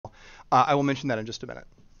I will mention that in just a minute.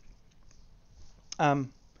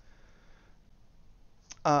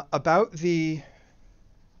 About the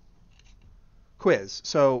quiz.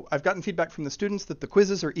 So I've gotten feedback from the students that the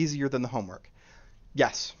quizzes are easier than the homework.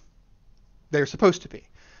 Yes, they're supposed to be.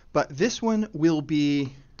 But this one will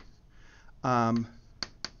be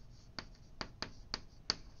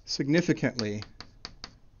significantly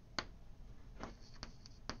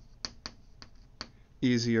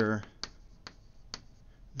easier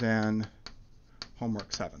than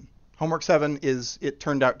homework 7. Homework 7 it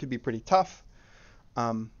turned out to be pretty tough.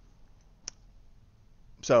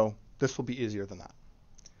 So this will be easier than that.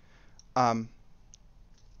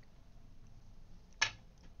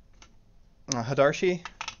 Hadarshi,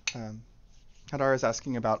 Hadar is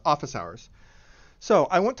asking about office hours. So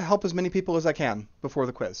I want to help as many people as I can before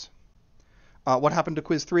the quiz. What happened to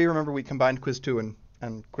quiz 3? Remember, we combined quiz 2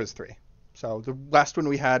 and quiz 3. So the last one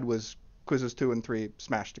we had was quizzes 2 and 3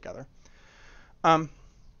 smashed together.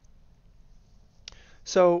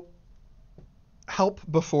 So help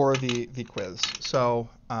before the quiz. So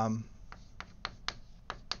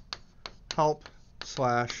help /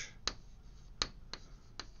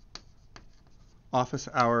 office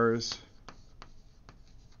hours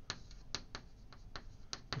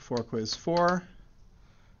before quiz 4.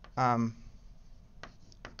 I'll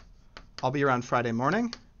be around Friday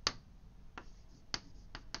morning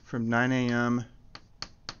from 9 a.m.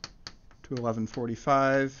 to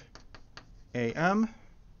 11:45 a.m.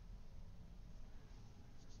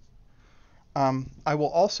 I will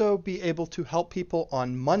also be able to help people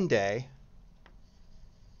on Monday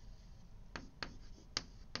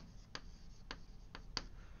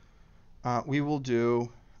we will do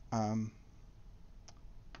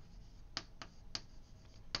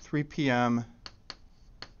 3 p.m.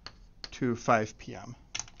 to 5 p.m.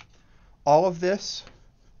 All of this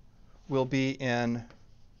will be in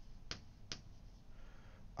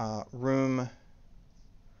room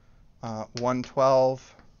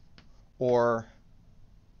 112 or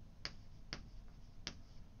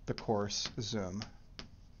the course Zoom.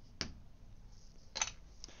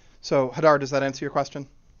 So Hadar, does that answer your question?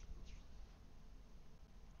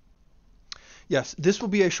 Yes, this will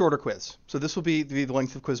be a shorter quiz. So this will be the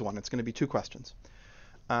length of quiz 1. It's going to be 2 questions.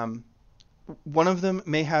 One of them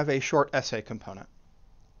may have a short essay component,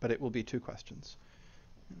 but it will be 2 questions.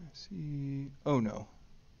 Let's see. Oh, no.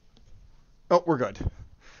 Oh, we're good.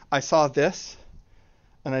 I saw this,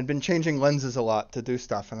 and I'd been changing lenses a lot to do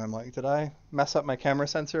stuff, and I'm like, did I mess up my camera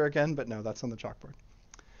sensor again? But no, that's on the chalkboard.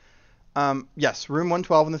 Yes, room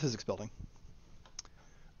 112 in the physics building.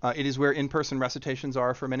 It is where in-person recitations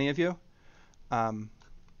are for many of you.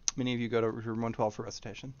 Many of you go to room 112 for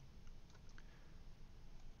recitation.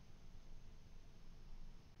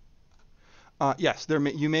 Yes,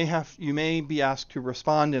 you may be asked to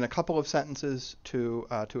respond in a couple of sentences to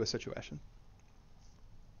a situation.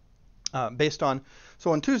 So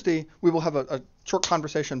on Tuesday we will have a short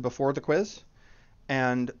conversation before the quiz,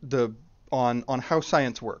 and on how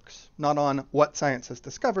science works, not on what science has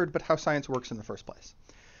discovered, but how science works in the first place.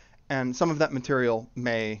 And some of that material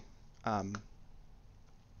may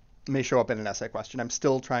show up in an essay question. I'm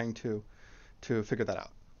still trying to figure that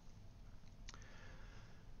out.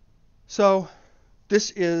 So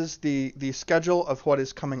this is the schedule of what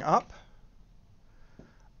is coming up.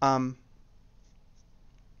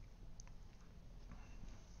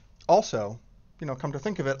 Also, come to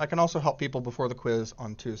think of it, I can also help people before the quiz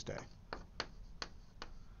on Tuesday.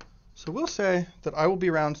 So we'll say that I will be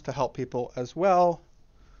around to help people as well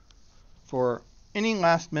for any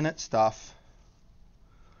last-minute stuff.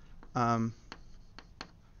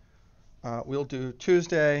 We'll do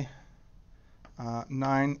Tuesday,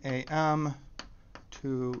 9 a.m.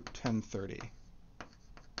 to 10:30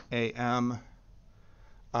 a.m.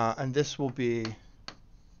 And this will be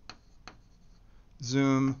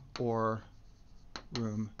Zoom or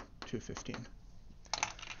room 215.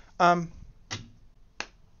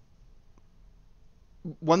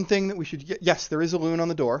 One thing that we should get, yes, there is a loon on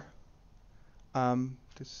the door.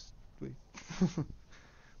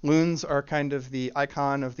 Loons are kind of the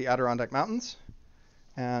icon of the Adirondack Mountains,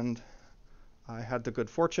 and I had the good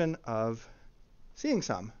fortune of seeing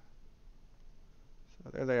some. So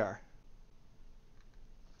there they are.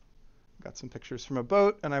 Got some pictures from a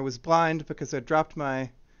boat, and I was blind because I dropped my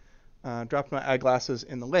eyeglasses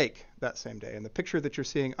in the lake that same day. And the picture that you're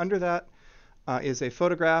seeing under that is a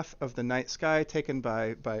photograph of the night sky taken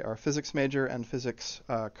by our physics major and physics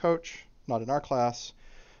coach, not in our class,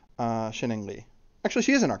 Xining Li. Actually,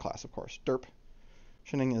 she is in our class, of course, Derp.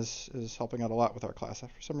 Xining is helping out a lot with our class.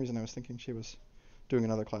 For some reason, I was thinking she was doing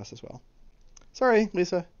another class as well. Sorry,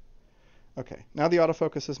 Lisa. Okay, now the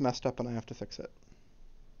autofocus is messed up and I have to fix it.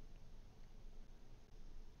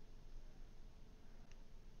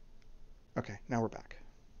 Okay, now we're back.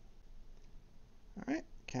 All right,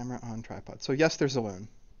 camera on tripod. So yes, there's a loon.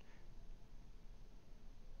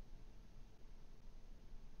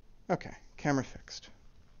 Okay, camera fixed.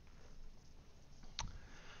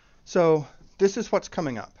 So this is what's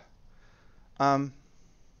coming up. Loons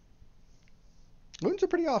are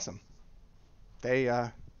pretty awesome. They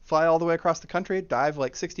fly all the way across the country, dive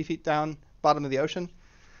like 60 feet down bottom of the ocean,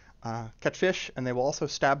 catch fish, and they will also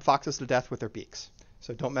stab foxes to death with their beaks.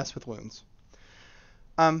 So don't mess with loons.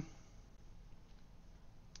 All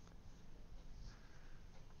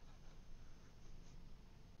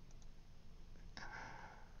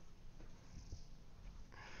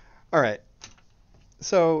right.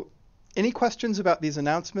 So any questions about these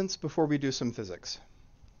announcements before we do some physics?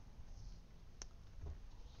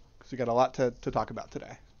 Because we got a lot to talk about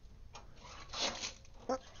today.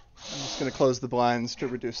 I'm just going to close the blinds to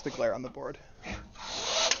reduce the glare on the board.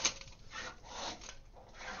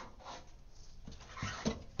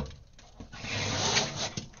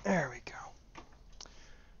 There we go.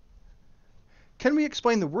 Can we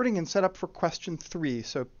explain the wording and setup for question 3?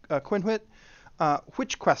 So Quinwhit,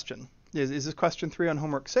 which question? Is this question 3 on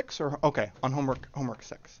homework 6 or okay, on homework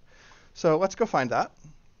 6. So let's go find that.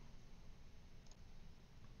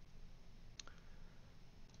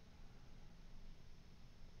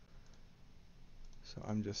 So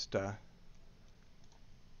I'm just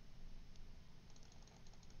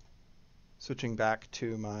switching back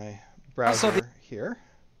to my browser here.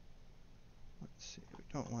 Let's see, we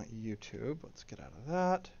don't want YouTube. Let's get out of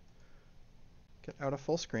that. Get out of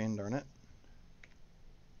full screen, darn it.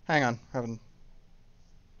 Hang on,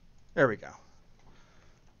 there we go.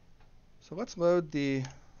 So let's load the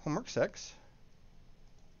homework 6.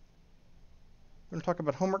 We're going to talk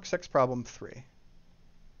about homework 6 problem 3.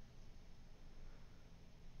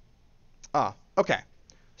 Okay.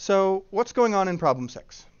 So what's going on in problem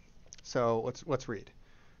 6? So let's read.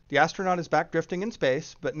 The astronaut is back drifting in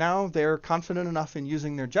space, but now they're confident enough in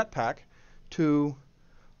using their jetpack to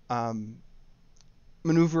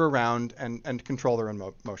maneuver around and control their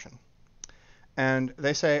own motion. And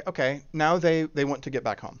they say, okay, now they want to get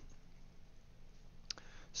back home.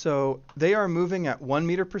 So they are moving at 1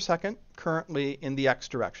 meter per second currently in the x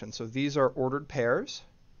direction. So these are ordered pairs,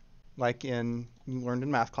 like you learned in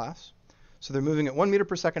math class. So they're moving at 1 meter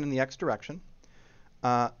per second in the x direction.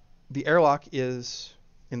 The airlock is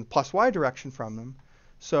in the plus y direction from them.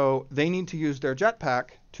 So they need to use their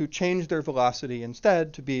jetpack to change their velocity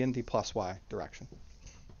instead to be in the plus y direction.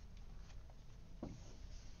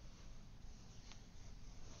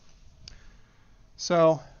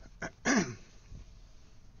 So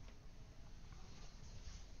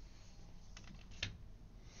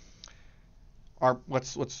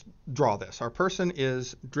let's draw this. Our person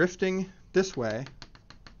is drifting this way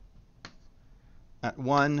at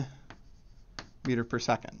 1 meter per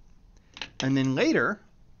second. And then later,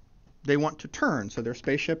 they want to turn. So their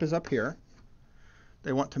spaceship is up here.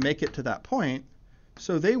 They want to make it to that point.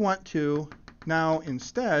 So they want to now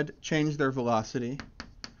instead change their velocity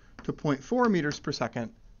to 0.4 meters per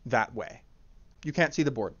second that way. You can't see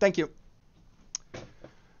the board. Thank you.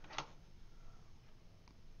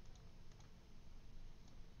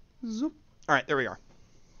 Zoop. All right, there we are.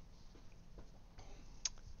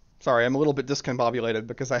 Sorry, I'm a little bit discombobulated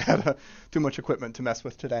because I had too much equipment to mess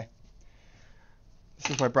with today.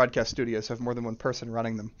 This is why broadcast studios have more than one person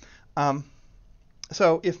running them.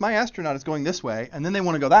 So if my astronaut is going this way and then they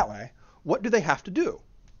want to go that way, what do they have to do?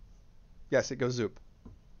 Yes, it goes zoop.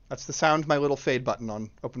 That's the sound my little fade button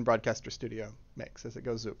on Open Broadcaster Studio makes as it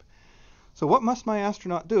goes zoop. So what must my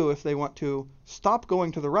astronaut do if they want to stop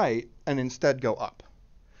going to the right and instead go up?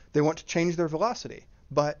 They want to change their velocity,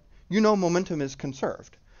 but you know momentum is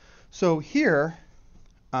conserved. So here,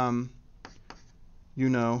 you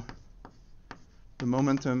know the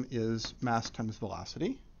momentum is mass times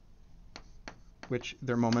velocity, which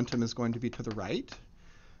their momentum is going to be to the right.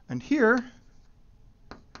 And here,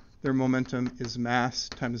 their momentum is mass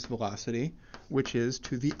times velocity, which is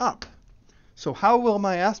to the up. So how will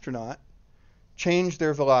my astronaut change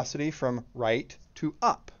their velocity from right to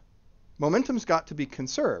up? Momentum's got to be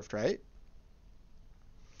conserved, right?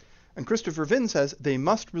 And Christopher Vinn says they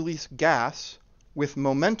must release gas with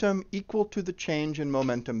momentum equal to the change in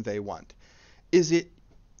momentum they want. Is it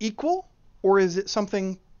equal, or is it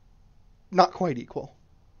something not quite equal?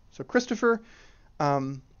 So Christopher,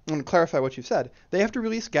 I'm going to clarify what you said. They have to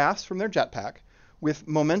release gas from their jetpack with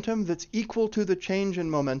momentum that's equal to the change in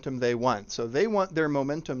momentum they want. So they want their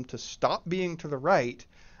momentum to stop being to the right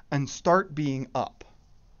and start being up.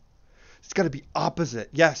 It's got to be opposite.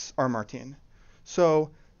 Yes, R. Martin.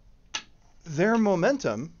 So their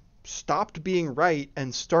momentum stopped being right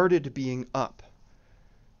and started being up.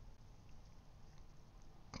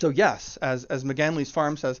 So yes, as McGanley's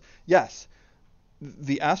farm says, yes,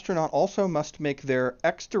 the astronaut also must make their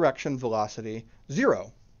x direction velocity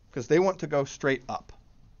 0, because they want to go straight up.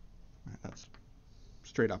 That's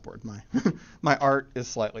straight upward. My art is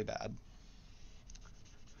slightly bad.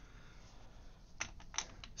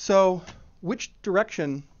 So which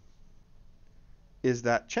direction is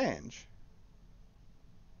that change?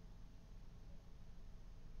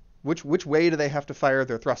 Which way do they have to fire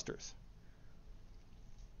their thrusters?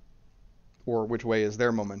 Or which way is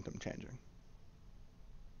their momentum changing?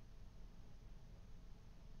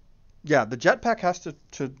 Yeah, the jetpack has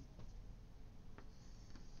to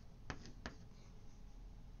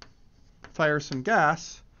fire some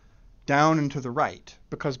gas down and to the right,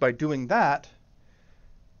 because by doing that,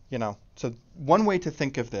 so one way to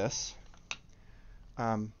think of this,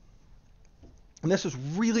 and this is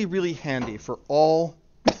really, really handy for all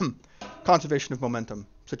conservation of momentum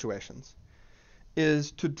situations,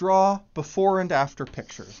 is to draw before and after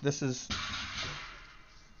pictures. This is,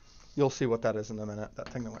 you'll see what that is in a minute, that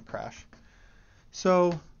thing that went crash.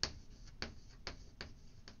 So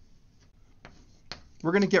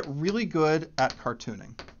we're going to get really good at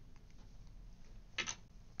cartooning.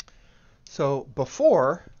 So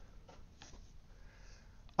before,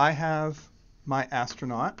 I have my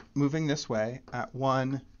astronaut moving this way at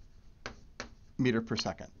 1 meter per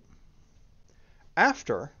second.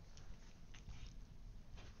 After,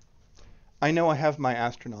 I know I have my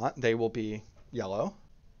astronaut, they will be yellow,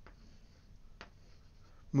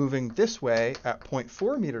 moving this way at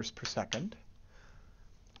 0.4 meters per second.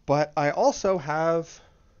 But I also have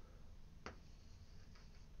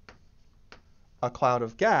a cloud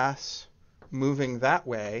of gas moving that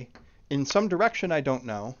way in some direction I don't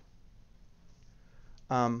know.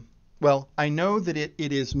 Well, I know that it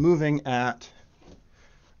is moving at,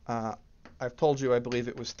 I've told you I believe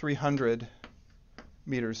it was 300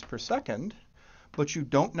 meters per second, but you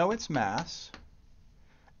don't know its mass,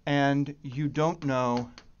 and you don't know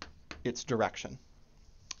its direction.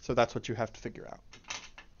 So that's what you have to figure out.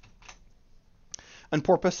 And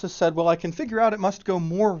Porpoise has said, well, I can figure out it must go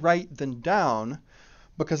more right than down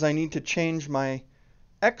because I need to change my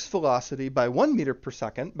x velocity by 1 meter per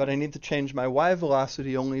second, but I need to change my y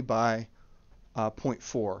velocity only by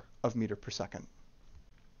 0.4 of meter per second.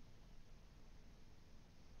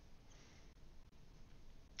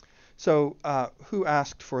 So who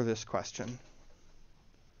asked for this question?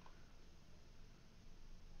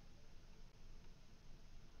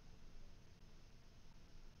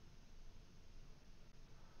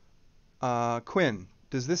 Quinn,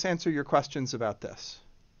 does this answer your questions about this?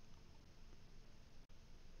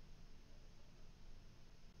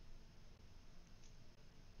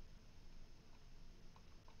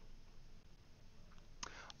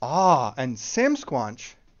 And Sam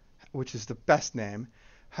Squanch, which is the best name,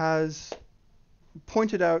 has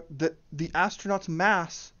pointed out that the astronaut's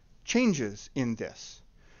mass changes in this.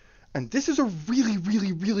 And this is a really,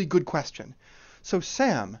 really, really good question. So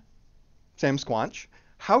Sam Squanch,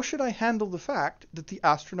 how should I handle the fact that the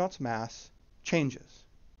astronaut's mass changes?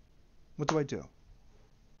 What do I do?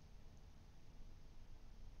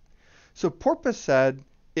 So Porpoise said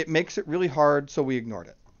it makes it really hard, so we ignored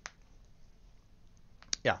it.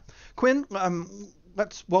 Yeah. Quinn,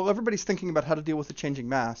 while everybody's thinking about how to deal with the changing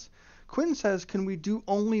mass, Quinn says, can we do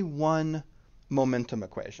only one momentum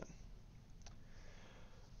equation?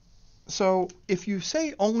 So if you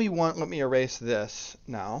say only one, let me erase this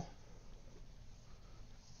now.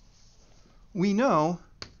 We know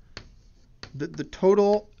that the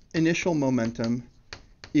total initial momentum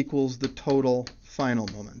equals the total final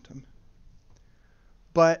momentum.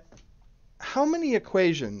 But how many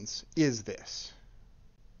equations is this?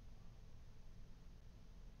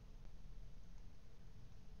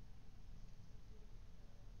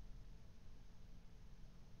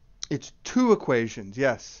 It's 2 equations,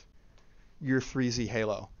 yes, your 3Z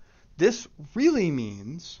halo. This really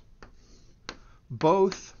means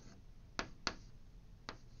both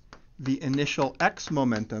the initial x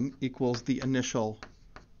momentum equals the initial,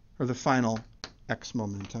 or the final x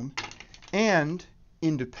momentum, and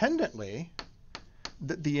independently,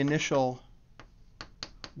 that the initial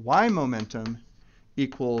y momentum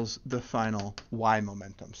equals the final y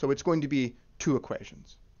momentum. So it's going to be 2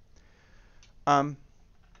 equations.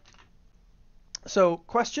 So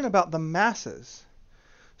question about the masses.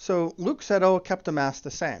 So Luke said, oh, it kept the mass the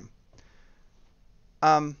same.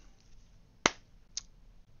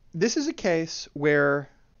 This is a case where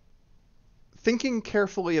thinking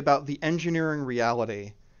carefully about the engineering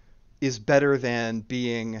reality is better than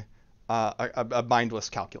being a mindless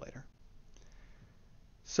calculator.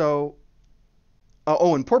 So,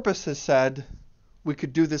 and Porpoise has said we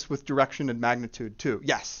could do this with direction and magnitude too.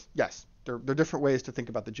 Yes, yes. There are different ways to think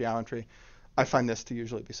about the geometry. I find this to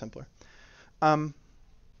usually be simpler.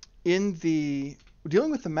 In the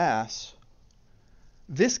dealing with the mass,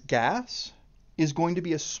 this gas is going to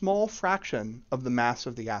be a small fraction of the mass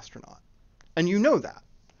of the astronaut. And you know that.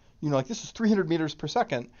 You know, like this is 300 meters per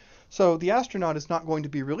second. So the astronaut is not going to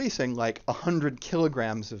be releasing like 100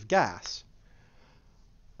 kilograms of gas.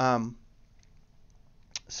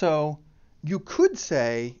 So you could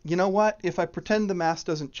say, you know what, if I pretend the mass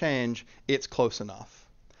doesn't change, it's close enough.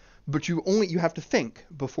 But you have to think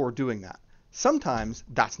before doing that. Sometimes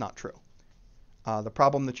that's not true. The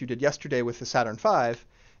problem that you did yesterday with the Saturn V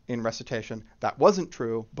in recitation, that wasn't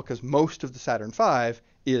true because most of the Saturn V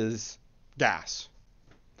is gas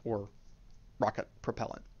or rocket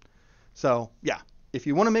propellant. So yeah, if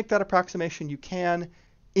you want to make that approximation, you can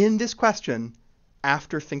in this question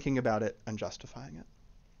after thinking about it and justifying it.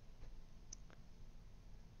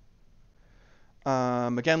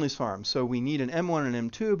 McGanley's Farm. So we need an M1 and an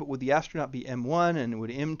M2, but would the astronaut be M1 and would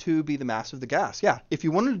M2 be the mass of the gas? Yeah, if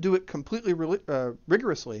you wanted to do it completely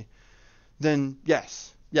rigorously, then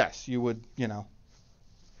yes, you would,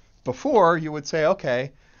 before you would say,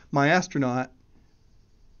 okay, my astronaut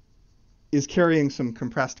is carrying some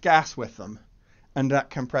compressed gas with them, and that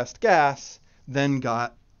compressed gas then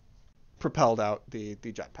got propelled out the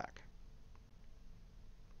jetpack.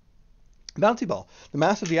 Bouncy ball. The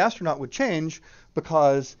mass of the astronaut would change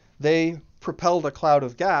because they propelled a cloud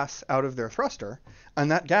of gas out of their thruster,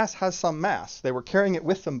 and that gas has some mass. They were carrying it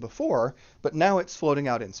with them before, but now it's floating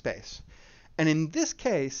out in space. And in this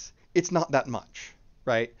case, it's not that much,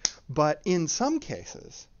 right? But in some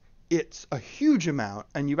cases, it's a huge amount,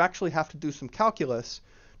 and you actually have to do some calculus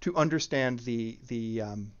to understand the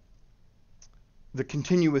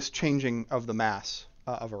continuous changing of the mass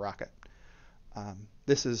of a rocket.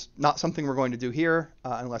 This is not something we're going to do here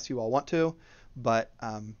unless you all want to, but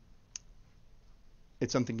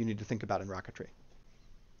it's something you need to think about in rocketry.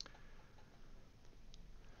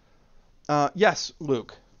 Yes,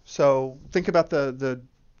 Luke. So think about the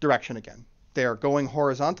direction again. They are going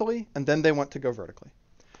horizontally, and then they want to go vertically.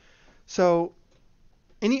 So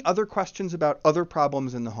any other questions about other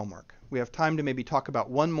problems in the homework? We have time to maybe talk about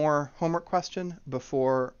one more homework question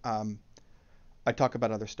before I talk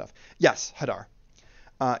about other stuff. Yes, Hadar.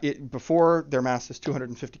 Before, their mass is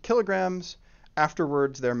 250 kilograms.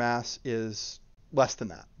 Afterwards, their mass is less than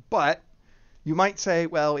that. But you might say,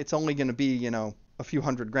 well, it's only going to be, a few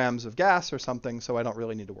hundred grams of gas or something, so I don't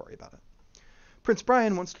really need to worry about it. Prince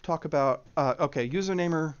Brian wants to talk about,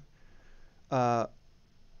 usernamer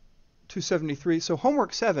 273. So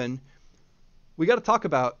homework 7, we got to talk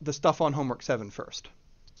about the stuff on homework 7 first.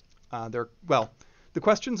 The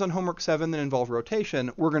questions on homework 7 that involve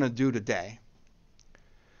rotation, we're going to do today.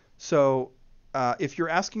 So if you're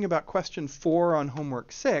asking about question 4 on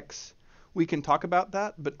homework 6, we can talk about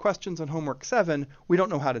that, but questions on homework 7, we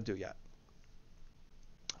don't know how to do yet.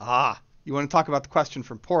 You want to talk about the question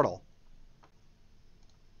from Portal?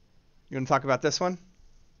 You want to talk about this one?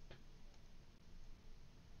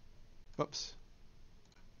 Whoops.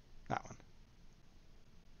 That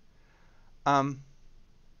one.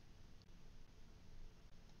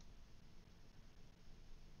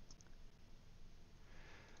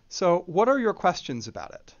 So what are your questions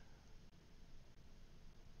about it?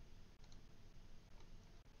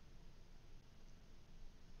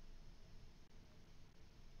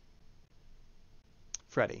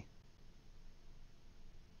 Freddie.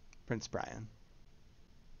 Prince Brian.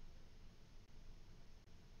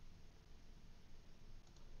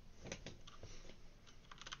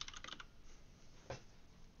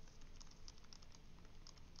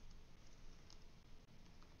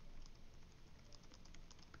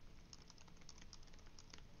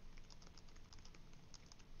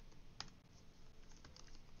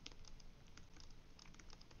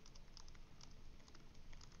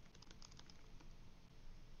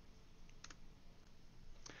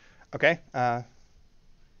 Okay, guess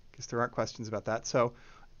there aren't questions about that. So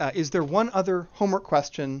is there one other homework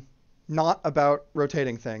question not about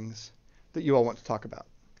rotating things that you all want to talk about?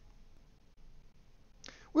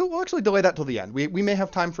 We'll actually delay that till the end. We may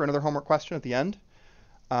have time for another homework question at the end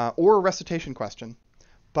or a recitation question.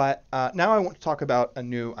 But now I want to talk about a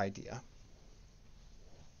new idea.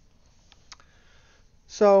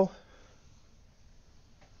 So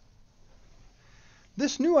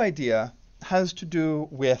this new idea has to do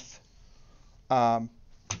with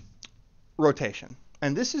rotation.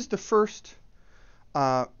 And this is the first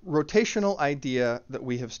rotational idea that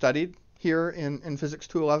we have studied here in Physics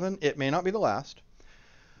 211. It may not be the last,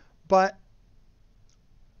 but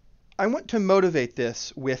I want to motivate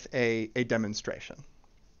this with a demonstration,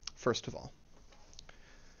 first of all.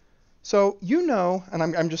 So you know, and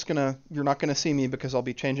I'm just gonna, you're not gonna see me because I'll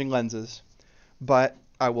be changing lenses, but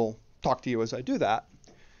I will talk to you as I do that.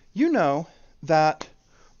 You know that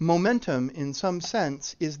momentum, in some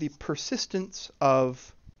sense, is the persistence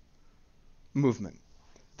of movement.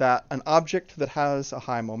 That an object that has a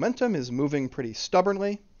high momentum is moving pretty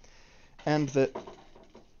stubbornly, and that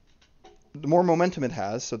the more momentum it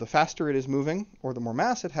has, so the faster it is moving, or the more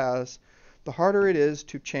mass it has, the harder it is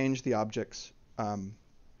to change the object's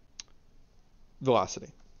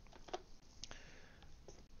velocity.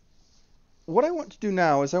 What I want to do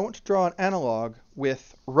now is I want to draw an analog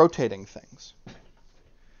with rotating things.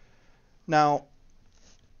 Now,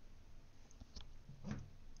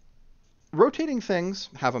 rotating things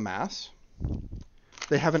have a mass.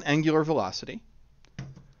 They have an angular velocity.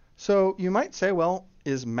 So you might say, well,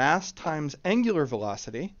 is mass times angular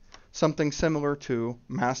velocity something similar to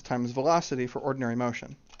mass times velocity for ordinary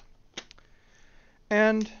motion?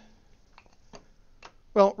 And,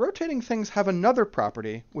 well, rotating things have another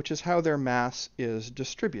property, which is how their mass is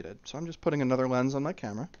distributed. So I'm just putting another lens on my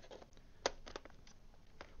camera.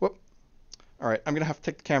 Whoop. All right, I'm going to have to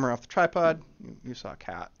take the camera off the tripod. You saw a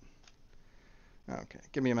cat. Okay,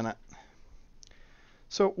 give me a minute.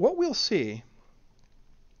 So what we'll see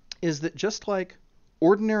is that just like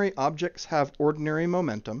ordinary objects have ordinary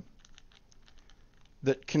momentum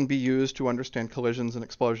that can be used to understand collisions and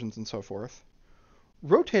explosions and so forth,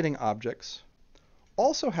 rotating objects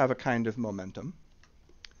also have a kind of momentum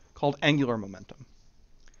called angular momentum.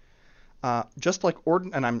 Just like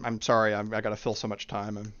and I'm sorry, I got to fill so much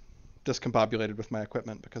time. I'm discombobulated with my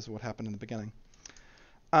equipment because of what happened in the beginning.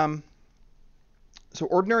 So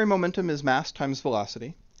ordinary momentum is mass times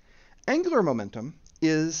velocity. Angular momentum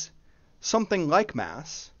is something like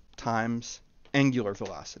mass times angular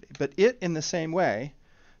velocity. But it, in the same way,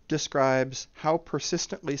 describes how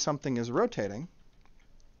persistently something is rotating,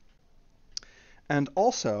 and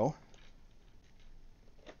also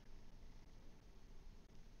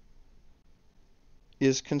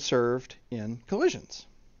is conserved in collisions.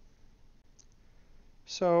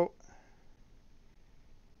 So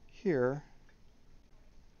here,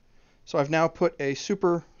 so I've now put a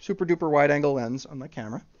super duper wide angle lens on my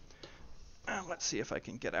camera. Let's see if I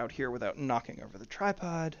can get out here without knocking over the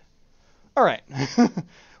tripod. All right.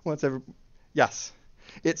 Yes.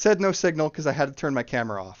 It said no signal because I had to turn my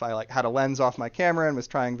camera off. I had a lens off my camera and was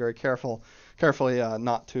trying very carefully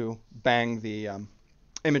not to bang the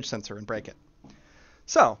image sensor and break it.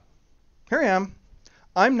 So here I am.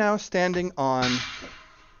 I'm now standing on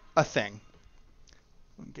a thing.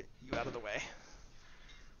 Let me get you out of the way.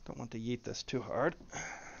 Don't want to yeet this too hard.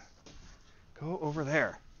 Go over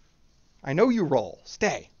there. I know you roll.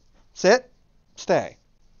 Stay. Sit. Stay.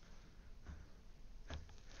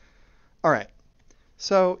 All right.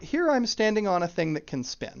 So here I'm standing on a thing that can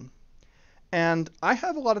spin. And I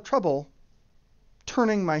have a lot of trouble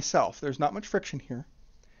turning myself. There's not much friction here.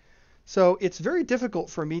 So it's very difficult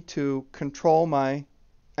for me to control my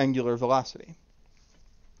angular velocity.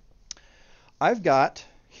 I've got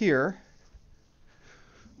here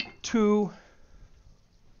two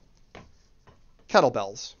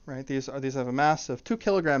kettlebells, right? These have a mass of 2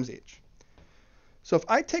 kilograms each. So if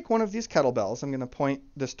I take one of these kettlebells, I'm going to point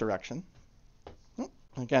this direction.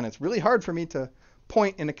 Again, it's really hard for me to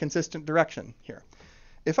point in a consistent direction here.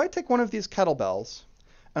 If I take one of these kettlebells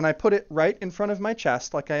and I put it right in front of my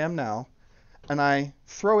chest like I am now, and I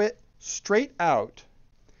throw it straight out,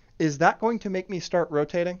 is that going to make me start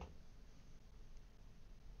rotating?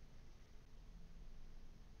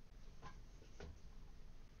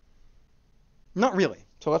 Not really.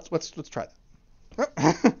 So let's try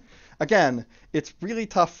that. Again, it's really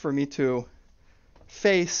tough for me to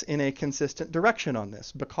face in a consistent direction on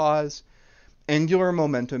this because angular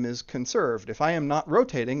momentum is conserved. If I am not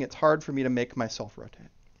rotating, it's hard for me to make myself rotate.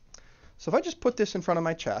 So if I just put this in front of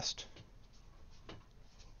my chest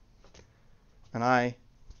and I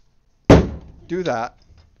do that,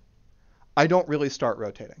 I don't really start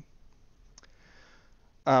rotating.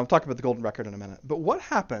 We'll talk about the golden record in a minute. But what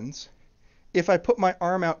happens if I put my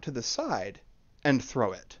arm out to the side and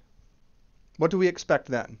throw it? What do we expect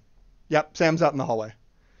then? Yep, Sam's out in the hallway.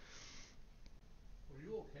 Are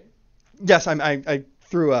you okay? Yes, I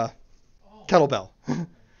threw a kettlebell.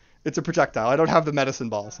 It's a projectile. I don't have the medicine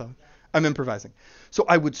ball, so I'm improvising. So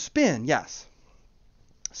I would spin, yes.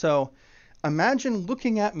 So imagine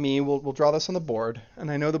looking at me. We'll draw this on the board,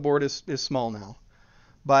 and I know the board is small now,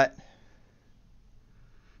 but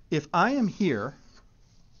if I am here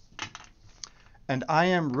and I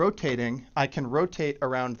am rotating, I can rotate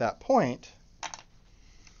around that point.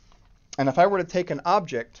 And if I were to take an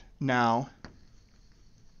object now,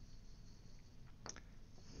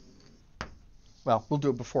 well, we'll do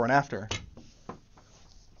it before and after.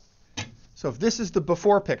 So if this is the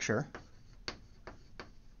before picture,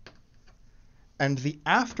 and the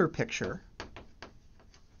after picture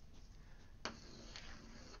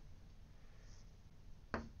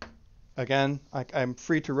again, I'm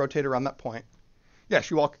free to rotate around that point. Yes,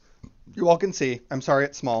 you all can see. I'm sorry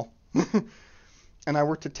it's small. And I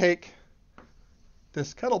were to take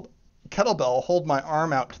this kettlebell, hold my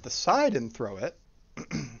arm out to the side and throw it.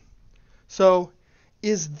 So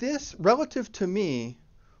is this, relative to me,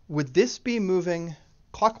 would this be moving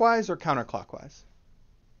clockwise or counterclockwise?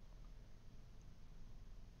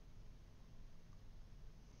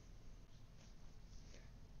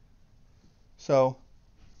 So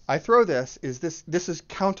I throw this, this is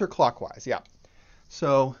counterclockwise, yeah.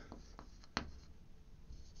 So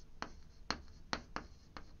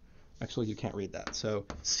actually you can't read that. So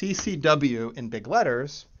CCW in big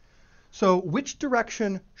letters. So which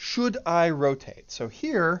direction should I rotate? So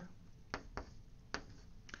here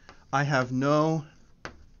I have no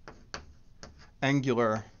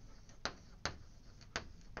angular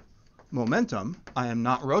momentum. I am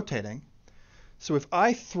not rotating. So if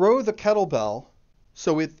I throw the kettlebell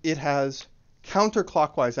so it has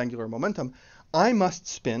counterclockwise angular momentum, I must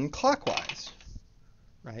spin clockwise,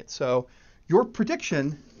 right? So your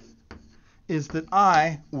prediction is that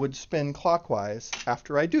I would spin clockwise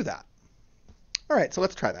after I do that. All right, so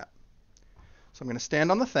let's try that. So I'm going to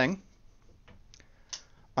stand on the thing.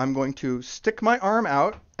 I'm going to stick my arm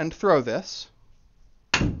out and throw this.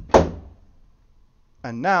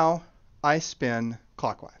 And now I spin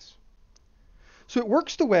clockwise. So it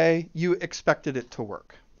works the way you expected it to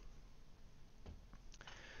work.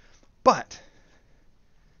 But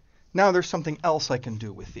now there's something else I can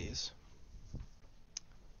do with these.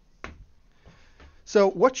 So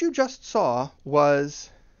what you just saw was,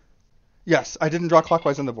 yes, I didn't draw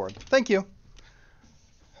clockwise on the board. Thank you.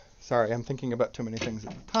 Sorry, I'm thinking about too many things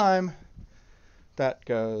at the time. That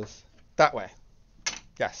goes that way.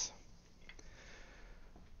 Yes.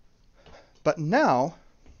 But now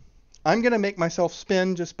I'm going to make myself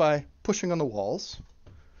spin just by pushing on the walls.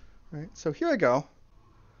 Right? So here I go.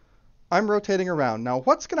 I'm rotating around. Now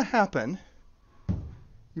what's going to happen,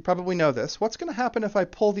 you probably know this, what's going to happen if I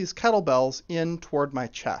pull these kettlebells in toward my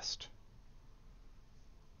chest?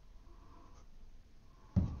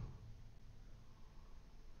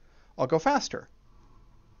 I'll go faster.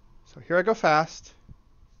 So here I go fast.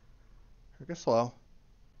 Here I go slow.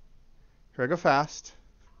 Here I go fast.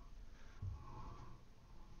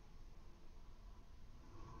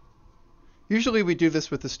 Usually we do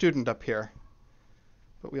this with the student up here,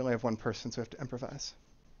 but we only have one person, so we have to improvise.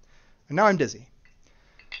 And now I'm dizzy.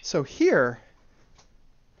 So here,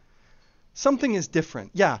 something is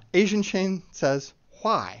different. Yeah, Asian Shane says,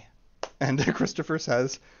 why? And Christopher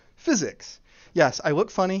says, physics. Yes, I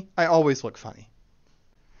look funny. I always look funny.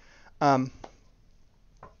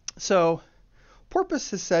 So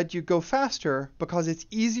Porpoise has said you go faster because it's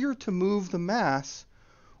easier to move the mass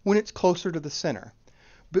when it's closer to the center.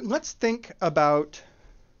 But let's think about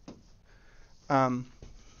some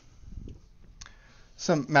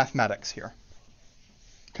mathematics here.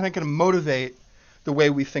 Kind of going to motivate the way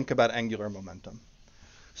we think about angular momentum.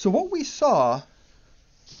 So what we saw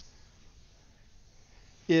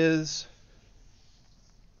is,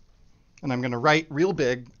 and I'm going to write real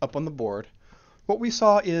big up on the board, what we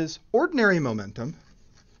saw is ordinary momentum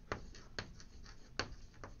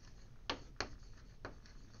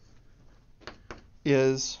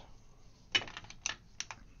is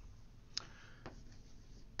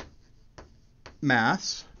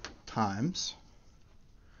mass times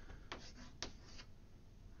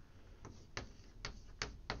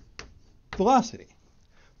velocity.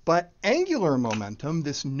 But angular momentum,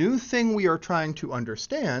 this new thing we are trying to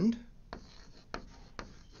understand,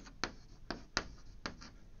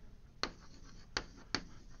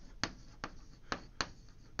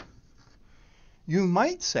 you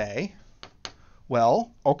might say,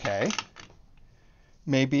 well, okay,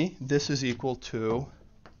 maybe this is equal to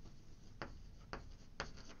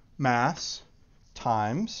mass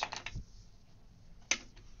times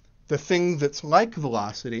the thing that's like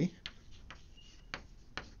velocity,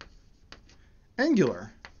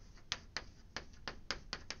 angular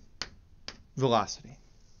velocity.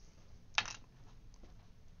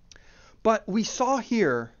 But we saw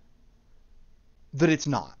here that it's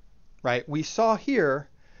not, right? We saw here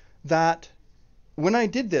that when I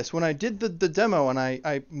did this, when I did the demo and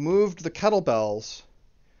I moved the kettlebells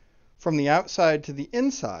from the outside to the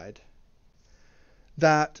inside,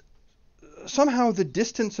 that somehow the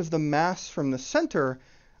distance of the mass from the center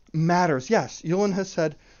matters. Yes, Yulin has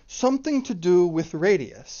said something to do with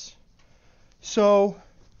radius. So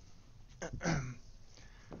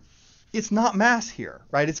it's not mass here,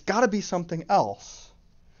 right? It's got to be something else.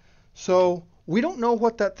 So we don't know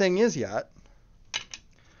what that thing is yet.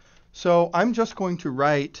 So I'm just going to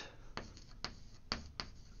write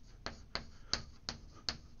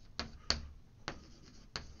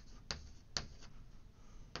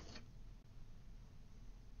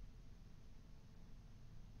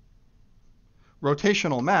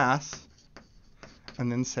rotational mass,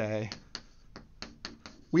 and then say,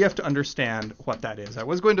 we have to understand what that is. I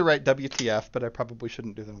was going to write WTF, but I probably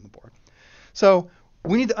shouldn't do that on the board. So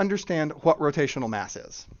we need to understand what rotational mass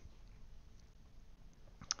is.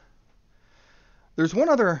 There's one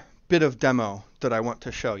other bit of demo that I want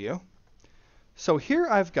to show you. So here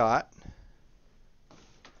I've got,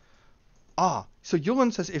 so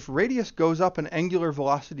Yulin says if radius goes up and angular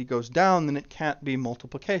velocity goes down, then it can't be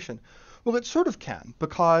multiplication. Well, it sort of can,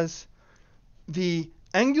 because the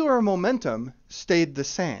angular momentum stayed the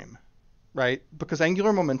same, right? Because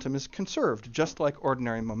angular momentum is conserved, just like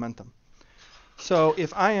ordinary momentum. So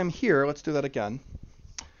if I am here, let's do that again.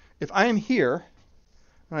 If I am here,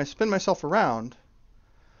 and I spin myself around,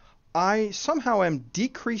 I somehow am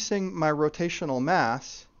decreasing my rotational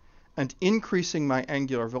mass and increasing my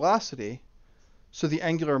angular velocity, so the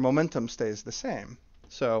angular momentum stays the same.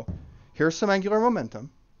 So here's some angular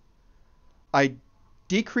momentum. I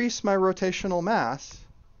decrease my rotational mass,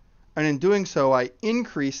 and in doing so, I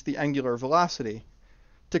increase the angular velocity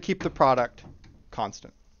to keep the product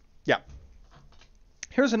constant. Yeah.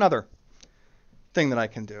 Here's another thing that I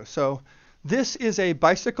can do. So this is a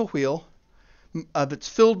bicycle wheel that's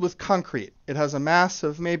filled with concrete. It has a mass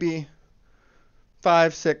of maybe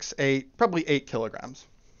 5, 6, 8, probably 8 kilograms.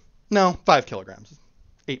 No, 5 kilograms.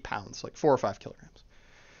 8 pounds, like 4 or 5 kilograms.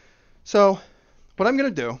 So what I'm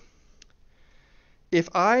going to do, if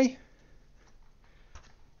I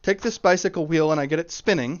take this bicycle wheel and I get it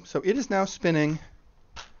spinning, so it is now spinning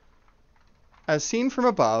as seen from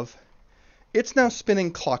above, it's now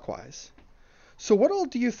spinning clockwise. So what all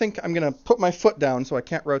do you think? I'm going to put my foot down so I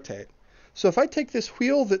can't rotate. So if I take this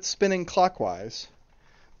wheel that's spinning clockwise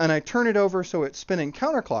and I turn it over so it's spinning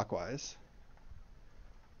counterclockwise,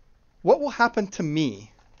 what will happen to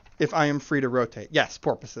me if I am free to rotate? Yes,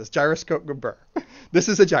 porpoises, gyroscope Gabur. This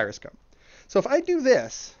is a gyroscope. So if I do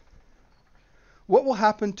this, what will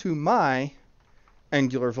happen to my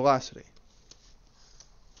angular velocity?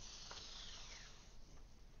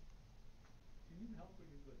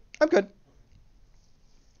 I'm good.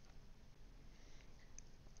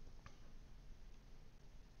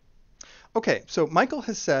 Okay, so Michael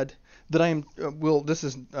has said that I am, well,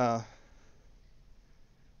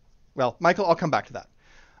 Michael, I'll come back to that.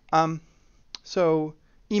 So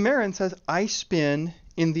Emerin says I spin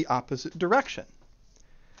in the opposite direction.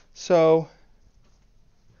 So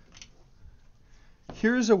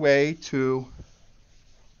here's a way to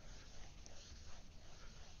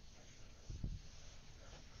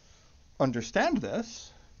understand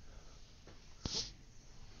this.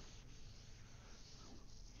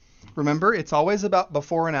 Remember, it's always about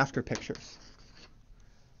before and after pictures.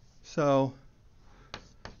 So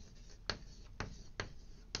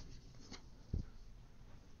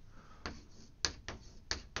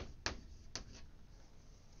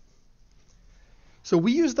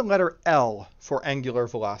we use the letter L for angular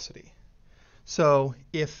velocity. So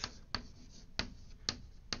if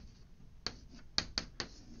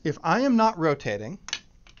I am not rotating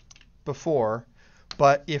before,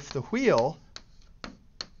 but if the wheel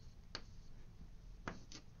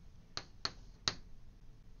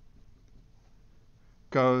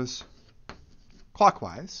goes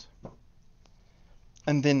clockwise,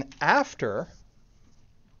 and then after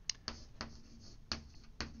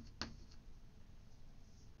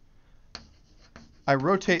I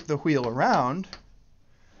rotate the wheel around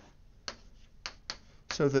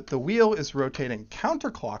so that the wheel is rotating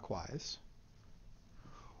counterclockwise,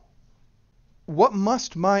 what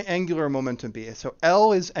must my angular momentum be? So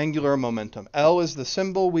L is angular momentum. L is the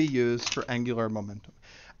symbol we use for angular momentum.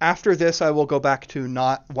 After this, I will go back to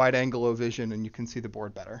not wide-angle vision, and you can see the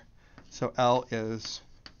board better. So L is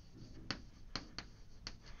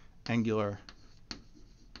angular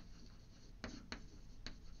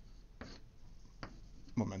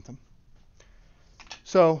momentum.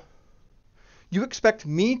 So you expect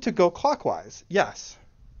me to go clockwise? Yes.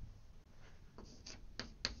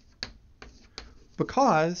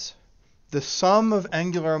 Because the sum of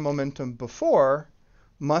angular momentum before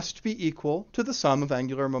must be equal to the sum of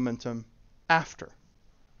angular momentum after.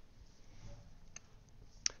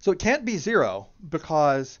 So it can't be 0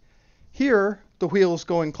 because here the wheel is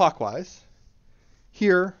going clockwise.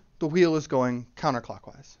 Here the wheel is going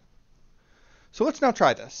counterclockwise. So let's now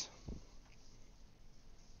try this.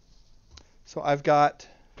 So I've got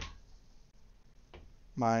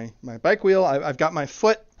my bike wheel. I've got my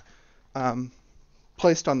foot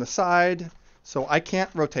placed on the side, so I can't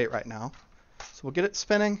rotate right now. So we'll get it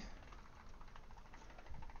spinning.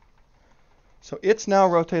 So it's now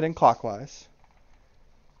rotating clockwise.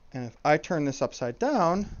 And if I turn this upside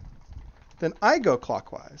down, then I go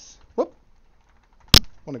clockwise. Whoop.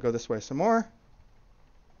 Want to go this way some more.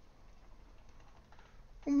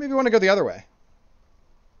 Well, maybe I want to go the other way.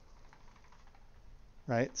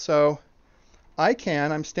 Right? So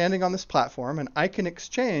I'm standing on this platform, and I can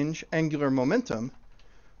exchange angular momentum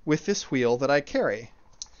with this wheel that I carry.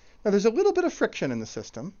 Now, there's a little bit of friction in the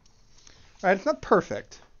system. Right? It's not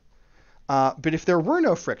perfect. But if there were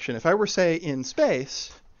no friction, if I were, say, in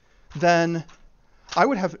space, then I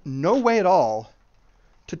would have no way at all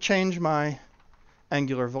to change my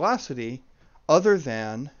angular velocity other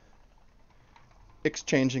than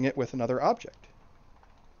exchanging it with another object.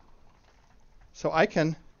 So I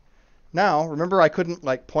can now, remember I couldn't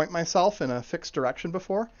like point myself in a fixed direction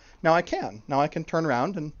before? Now I can. Now I can turn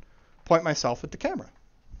around and point myself at the camera.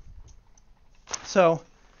 So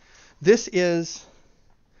this is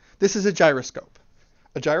a gyroscope.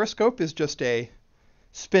 A gyroscope is just a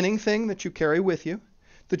spinning thing that you carry with you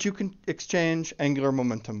that you can exchange angular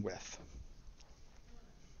momentum with.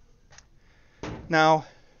 Now,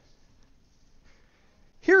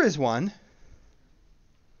 here is one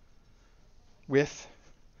with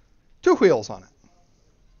 2 wheels on it.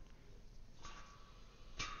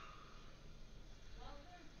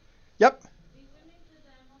 Yep.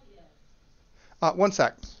 One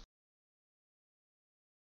sec.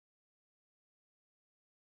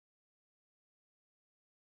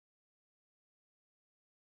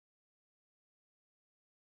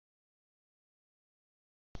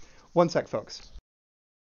 One sec, folks.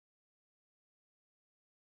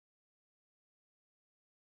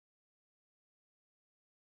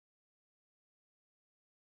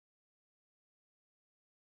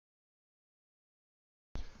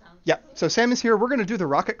 Yeah, so Sam is here. We're going to do the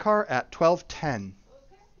rocket car at 12:10.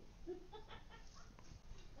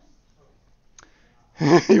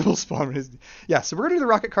 He will spawn his... Yeah, so we're going to do the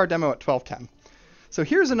rocket car demo at 12:10. So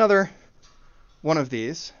here's another one of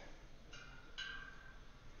these.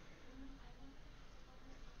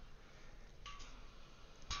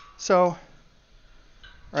 So, all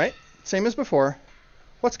right, same as before.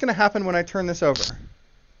 What's going to happen when I turn this over?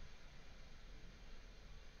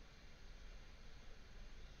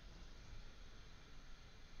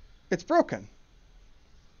 It's broken.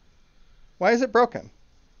 Why is it broken?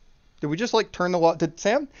 Did we just like turn the law? Did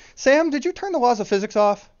Sam, did you turn the laws of physics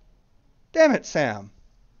off? Damn it, Sam.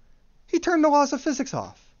 He turned the laws of physics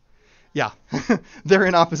off. Yeah, they're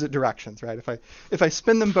in opposite directions, right? If I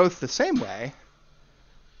spin them both the same way,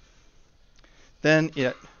 then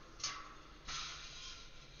it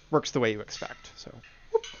works the way you expect. So,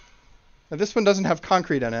 whoop. Now this one doesn't have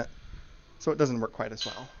concrete in it, so it doesn't work quite as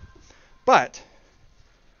well. But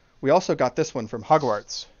we also got this one from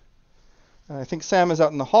Hogwarts. And I think Sam is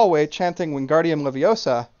out in the hallway chanting Wingardium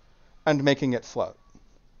Leviosa and making it float.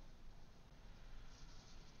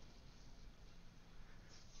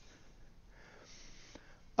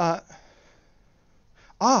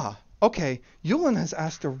 Okay. Yulin has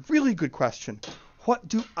asked a really good question. What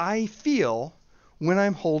do I feel when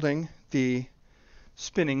I'm holding the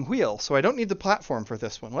spinning wheel? So I don't need the platform for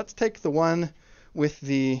this one. Let's take the one with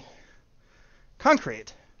the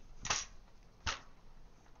concrete.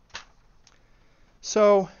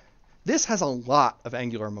 So this has a lot of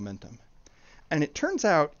angular momentum. And it turns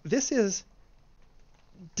out this is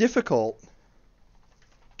difficult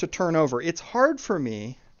to turn over. It's hard for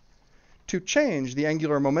me to change the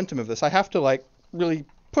angular momentum of this. I have to like really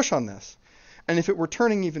push on this. And if it were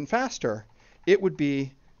turning even faster, it would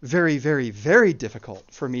be very, very, very difficult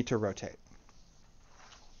for me to rotate.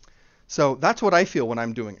 So that's what I feel when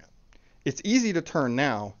I'm doing it. It's easy to turn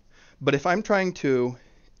now, but if I'm trying to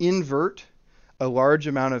invert a large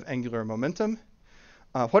amount of angular momentum,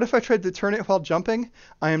 what if I tried to turn it while jumping?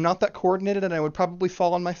 I am not that coordinated, and I would probably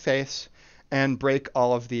fall on my face and break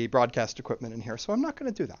all of the broadcast equipment in here, so I'm not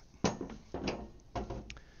going to do that.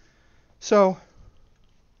 So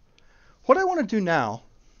what I want to do now,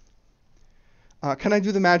 can I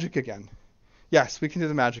do the magic again? Yes, we can do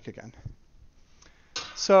the magic again.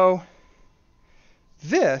 So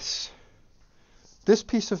this this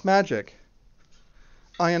piece of magic,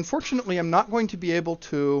 I unfortunately am not going to be able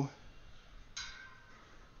to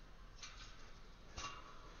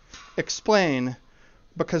explain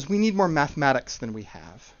because we need more mathematics than we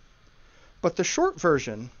have. But the short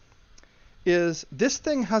version is this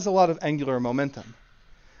thing has a lot of angular momentum.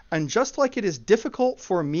 And just like it is difficult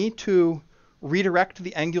for me to redirect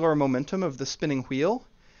the angular momentum of the spinning wheel,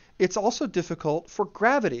 it's also difficult for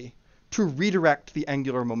gravity to redirect the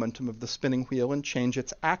angular momentum of the spinning wheel and change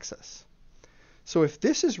its axis. So if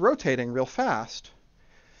this is rotating real fast,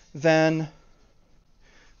 then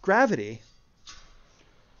gravity,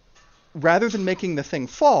 rather than making the thing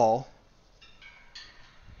fall,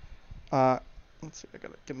 let's see, I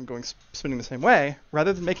gotta get them going spinning the same way.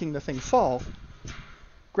 Rather than making the thing fall,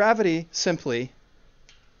 gravity simply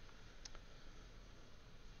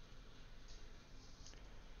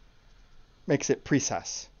makes it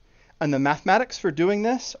precess. And the mathematics for doing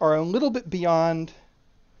this are a little bit beyond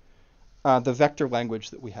the vector language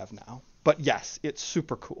that we have now. But yes, it's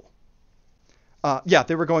super cool. Yeah,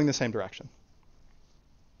 they were going the same direction.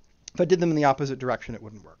 If I did them in the opposite direction, it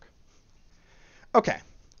wouldn't work. Okay,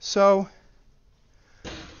 so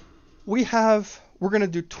we're going to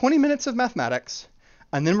do 20 minutes of mathematics,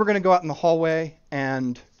 and then we're going to go out in the hallway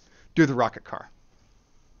and do the rocket car.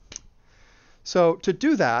 So to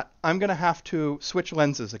do that, I'm going to have to switch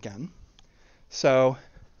lenses again. So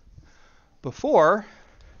before,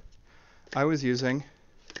 I was using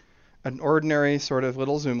an ordinary sort of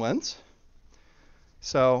little zoom lens.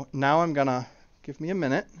 So now I'm going to give me a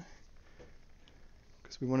minute,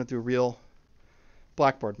 because we want to do real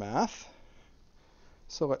Blackboard math.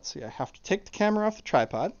 So let's see, I have to take the camera off the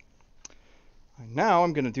tripod. And now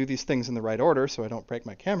I'm going to do these things in the right order so I don't break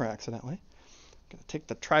my camera accidentally. I'm going to take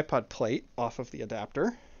the tripod plate off of the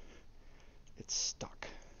adapter. It's stuck.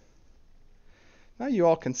 Now you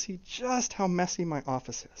all can see just how messy my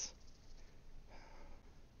office is.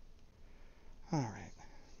 All right.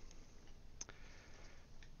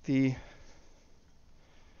 The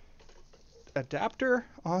adapter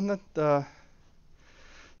on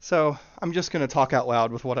so I'm just going to talk out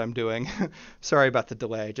loud with what I'm doing. Sorry about the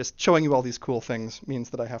delay. Just showing you all these cool things means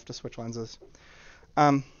that I have to switch lenses.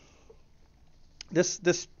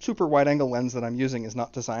 This super wide angle lens that I'm using is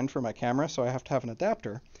not designed for my camera, so I have to have an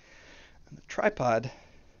adapter. And the tripod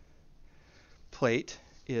plate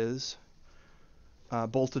is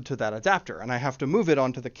bolted to that adapter, and I have to move it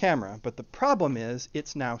onto the camera. But the problem is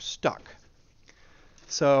it's now stuck.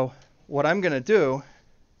 So what I'm going to do,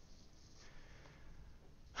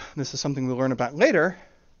 this is something we'll learn about later,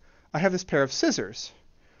 I have this pair of scissors,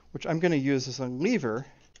 which I'm going to use as a lever,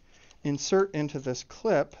 insert into this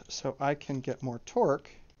clip so I can get more torque,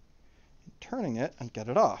 turning it and get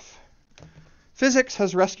it off. Physics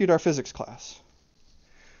has rescued our physics class.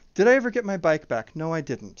 Did I ever get my bike back? No, I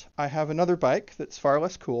didn't. I have another bike that's far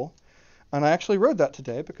less cool, and I actually rode that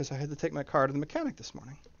today because I had to take my car to the mechanic this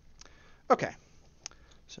morning. Okay,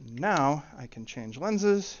 so now I can change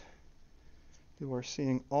lenses. You are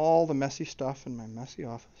seeing all the messy stuff in my messy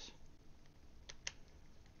office.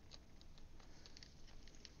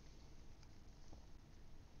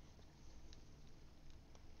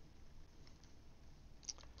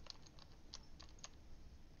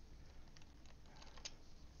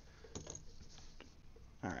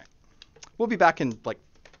 All right. We'll be back in like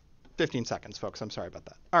 15 seconds, folks. I'm sorry about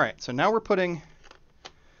that. All right, so now we're putting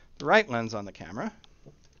the right lens on the camera.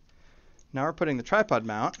 Now we're putting the tripod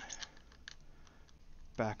mount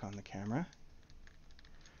back on the camera.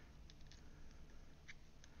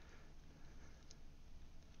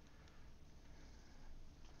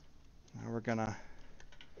 Now we're going to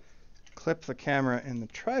clip the camera in the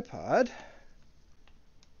tripod.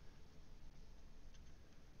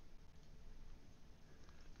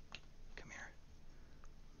 Come here.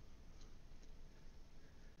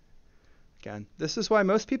 Again, this is why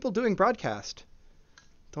most people doing broadcast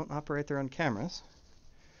don't operate their own cameras.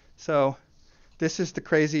 So this is the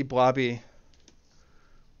crazy blobby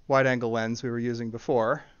wide angle lens we were using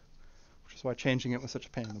before, which is why changing it was such a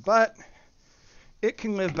pain in the butt. It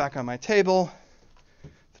can live back on my table.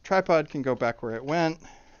 The tripod can go back where it went.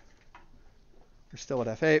 We're still at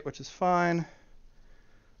f8, which is fine.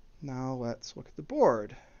 Now let's look at the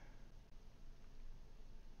board.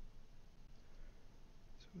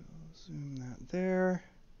 So we'll zoom that there.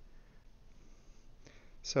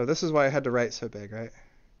 So this is why I had to write so big, right?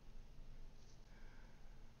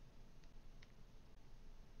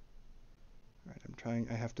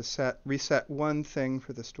 I have to reset one thing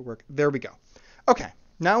for this to work. There we go. Okay,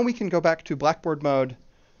 now we can go back to Blackboard mode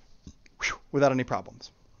without any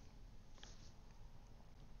problems.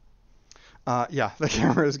 Yeah, the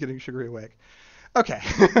camera is getting sugary awake. Okay.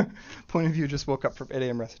 Point of view just woke up from 8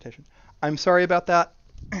 a.m. recitation. I'm sorry about that.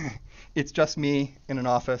 It's just me in an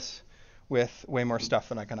office with way more stuff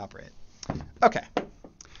than I can operate. Okay.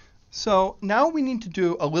 So now we need to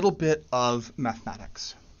do a little bit of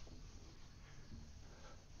mathematics.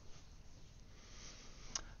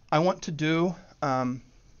 I want to do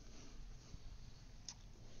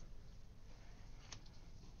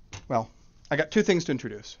well, I got two things to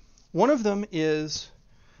introduce. One of them is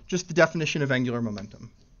just the definition of angular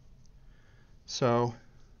momentum. So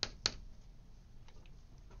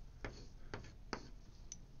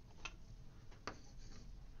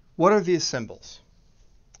what are these symbols?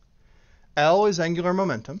 L is angular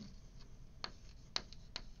momentum.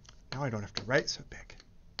 Now I don't have to write so big.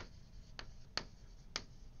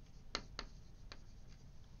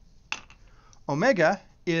 Omega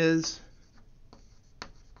is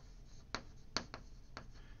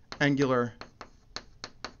angular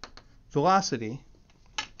velocity.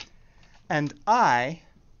 And I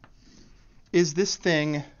is this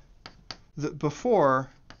thing that before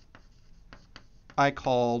I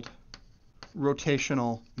called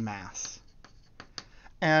rotational mass.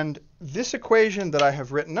 And this equation that I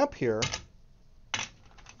have written up here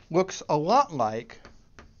looks a lot like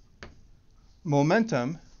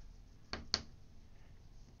momentum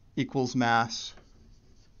equals mass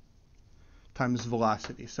times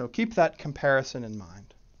velocity. So keep that comparison in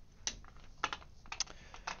mind.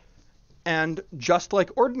 And just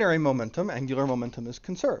like ordinary momentum, angular momentum is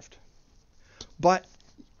conserved. But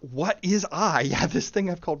what is I? Yeah, this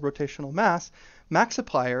thing I've called rotational mass.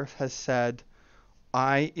 Maxiplier has said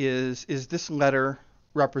I is this letter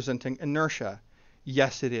representing inertia?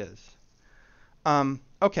 Yes, it is.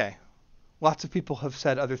 Okay, lots of people have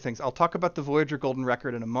said other things. I'll talk about the Voyager Golden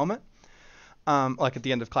Record in a moment, like at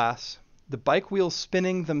the end of class. The bike wheels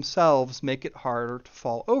spinning themselves make it harder to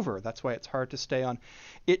fall over. That's why it's hard to stay on.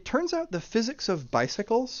 It turns out the physics of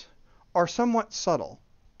bicycles are somewhat subtle.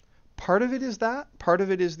 Part of it is that. Part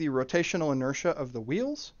of it is the rotational inertia of the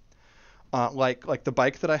wheels. Like the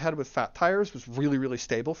bike that I had with fat tires was really, really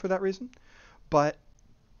stable for that reason. But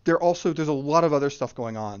there's a lot of other stuff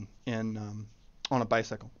going on on a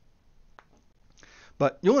bicycle.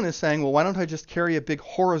 But Yulin is saying, well, why don't I just carry a big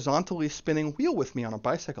horizontally spinning wheel with me on a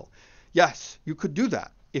bicycle? Yes, you could do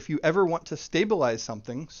that. If you ever want to stabilize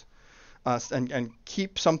something and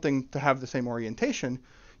keep something to have the same orientation,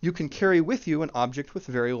 you can carry with you an object with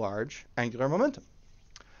very large angular momentum.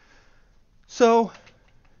 So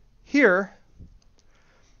here,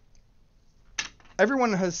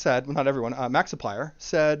 everyone has said, well, not everyone, Maxiplier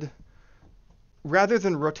said, rather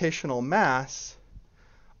than rotational mass,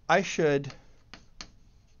 I should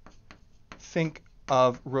think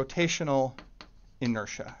of rotational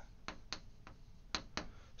inertia.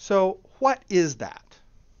 So what is that?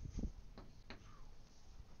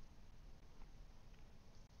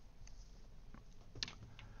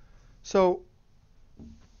 So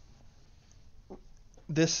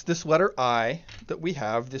this letter I that we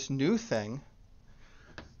have, this new thing,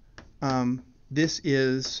 this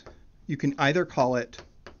is, you can either call it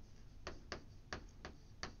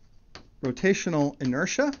rotational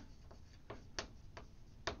inertia,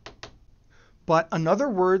 but another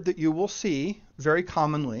word that you will see very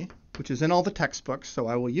commonly, which is in all the textbooks, so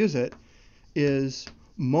I will use it, is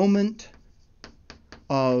moment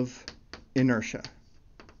of inertia.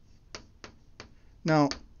 Now,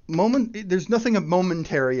 there's nothing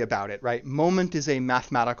momentary about it, right? Moment is a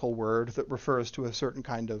mathematical word that refers to a certain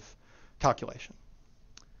kind of calculation.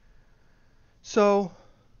 So,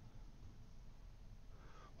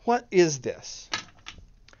 what is this?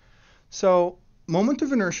 So, moment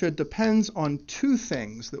of inertia depends on two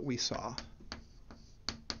things that we saw.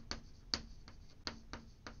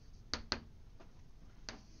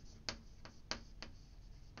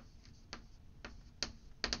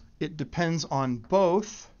 It depends on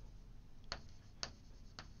both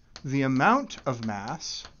the amount of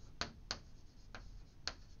mass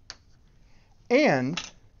and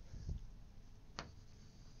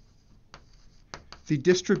the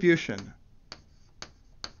distribution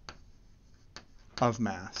of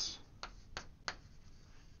mass.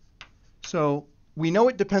 So we know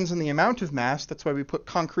it depends on the amount of mass, that's why we put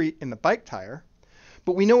concrete in the bike tire,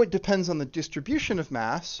 but we know it depends on the distribution of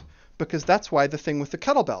mass because that's why the thing with the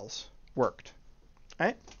kettlebells worked,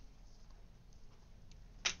 right?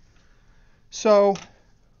 So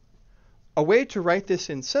a way to write this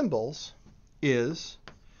in symbols is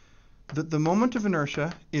that the moment of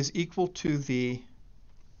inertia is equal to the,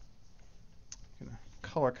 I'm going to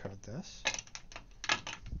color code this,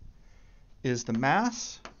 is the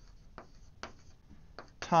mass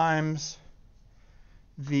times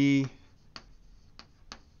the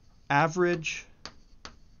average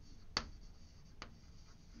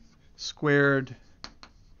squared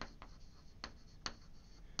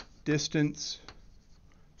distance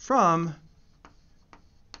from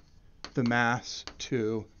the mass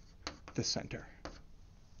to the center.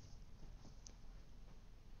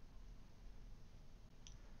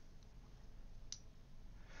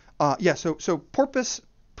 So Porpoise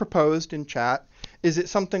proposed in chat, is it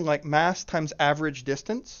something like mass times average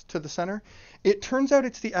distance to the center? It turns out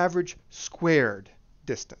it's the average squared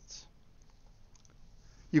distance.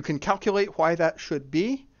 You can calculate why that should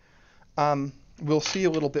be. We'll see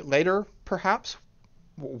a little bit later, perhaps,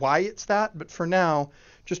 why it's that. But for now,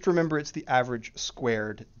 just remember it's the average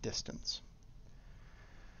squared distance.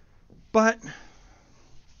 But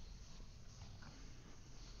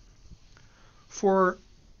for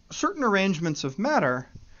certain arrangements of matter,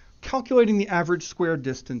 calculating the average squared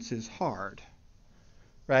distance is hard,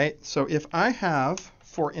 right? So if I have,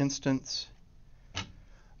 for instance,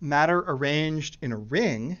 matter arranged in a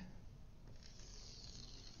ring,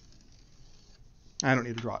 I don't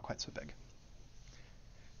need to draw it quite so big.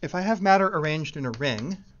 If I have matter arranged in a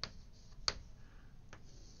ring,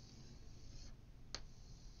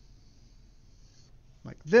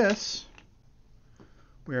 like this,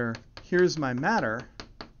 where here's my matter,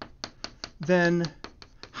 then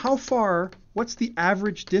what's the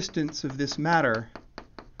average distance of this matter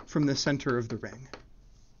from the center of the ring?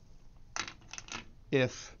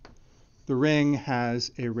 If the ring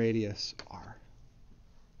has a radius r.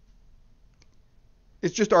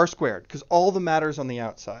 It's just r squared, because all the matter's on the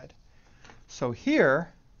outside. So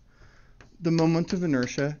here, the moment of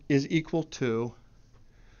inertia is equal to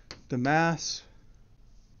the mass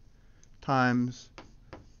times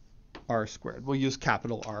r squared. We'll use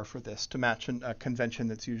capital R for this to match a convention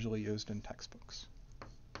that's usually used in textbooks.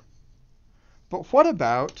 But what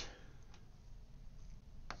about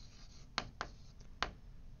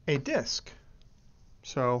a disk?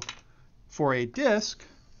 So for a disk,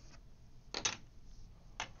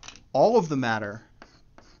 all of the matter,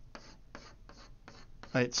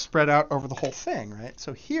 right, spread out over the whole thing, right?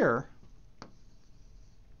 So here,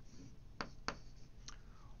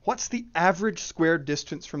 what's the average squared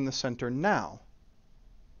distance from the center now?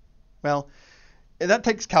 Well, that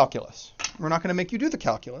takes calculus. We're not going to make you do the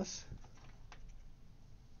calculus.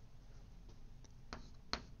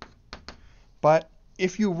 But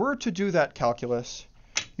if you were to do that calculus,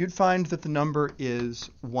 you'd find that the number is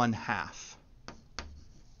 1/2.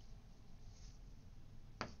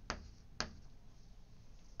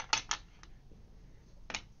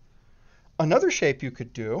 Another shape you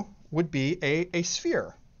could do would be a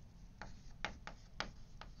sphere.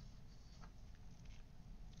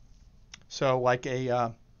 So like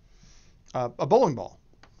a bowling ball.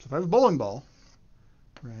 So if I have a bowling ball,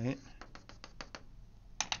 right,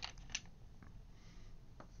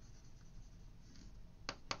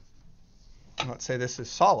 let's say this is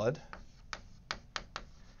solid.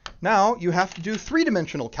 Now you have to do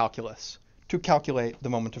three-dimensional calculus to calculate the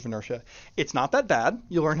moment of inertia. It's not that bad.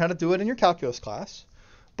 You'll learn how to do it in your calculus class.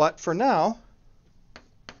 But for now,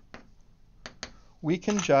 we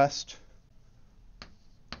can just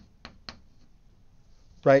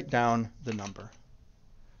write down the number,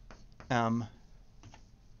 m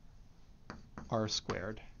r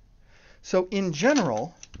squared. So in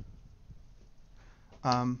general,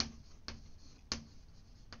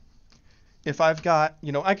 if I've got,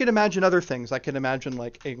 I could imagine other things. I could imagine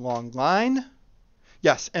like a long line.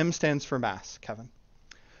 Yes, m stands for mass, Kevin.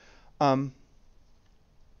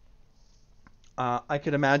 I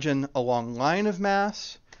could imagine a long line of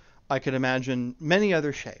mass. I could imagine many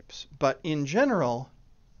other shapes. But in general,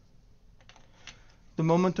 the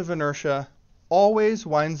moment of inertia always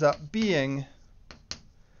winds up being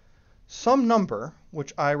some number,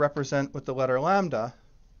 which I represent with the letter lambda,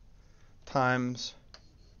 times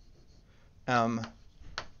m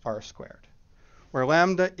r squared, where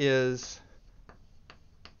lambda is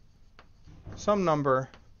some number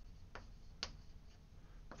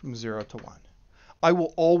from 0 to 1. I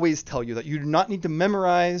will always tell you that you do not need to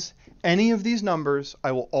memorize any of these numbers.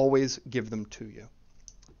 I will always give them to you.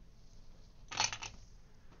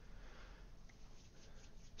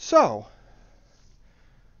 So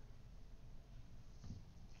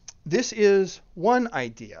this is one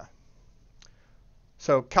idea.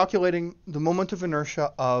 So calculating the moment of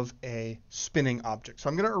inertia of a spinning object. So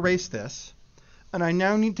I'm going to erase this, and I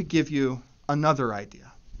now need to give you another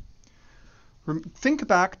idea. Think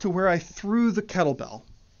back to where I threw the kettlebell.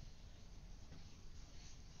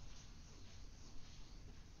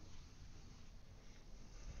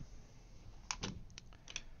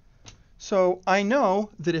 So I know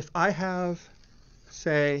that if I have,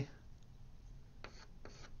 say,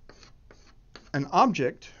 an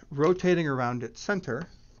object rotating around its center,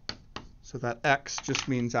 so that x just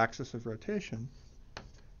means axis of rotation,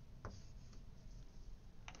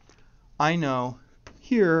 I know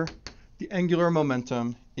here the angular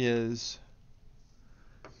momentum is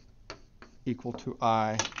equal to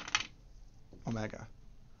I omega.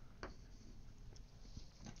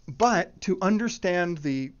 But to understand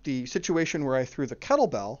the situation where I threw the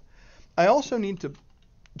kettlebell, I also need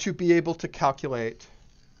to be able to calculate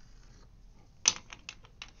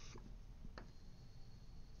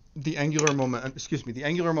the angular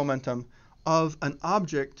momentum of an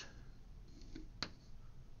object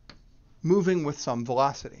moving with some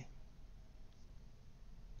velocity.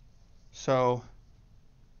 So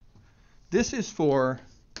this is for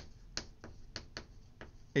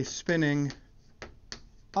a spinning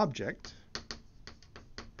object,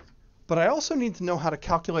 but I also need to know how to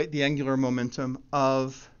calculate the angular momentum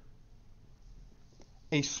of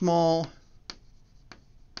a small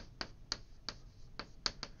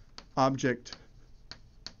object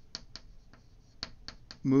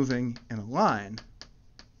moving in a line,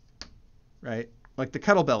 right? Like the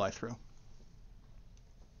kettlebell I threw.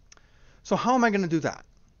 So how am I going to do that?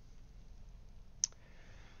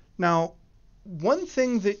 Now, one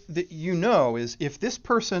thing that you know is if this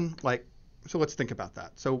person, so let's think about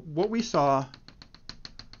that. So what we saw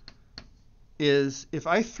is if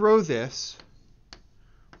I throw this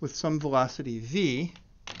with some velocity v,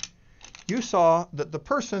 you saw that the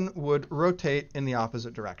person would rotate in the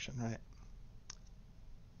opposite direction, right?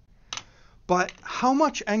 But how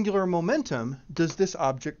much angular momentum does this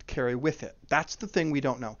object carry with it? That's the thing we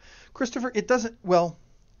don't know. Christopher, it doesn't, well,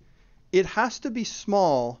 it has to be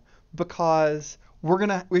small because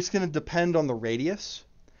it's gonna depend on the radius.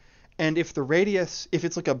 And if the radius, if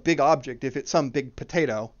it's like a big object, if it's some big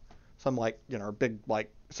potato, some big,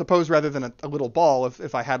 suppose rather than a little ball,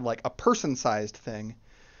 if I had like a person-sized thing,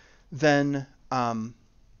 then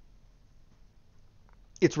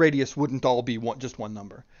its radius wouldn't all be just one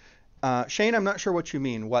number. Shane, I'm not sure what you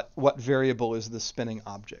mean. What variable is the spinning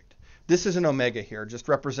object? This is an omega here, just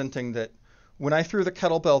representing that when I threw the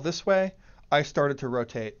kettlebell this way, I started to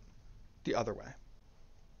rotate the other way.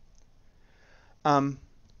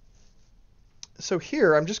 So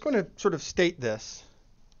here, I'm just going to sort of state this.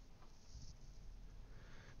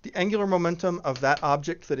 The angular momentum of that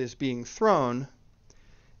object that is being thrown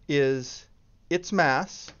is its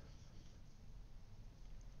mass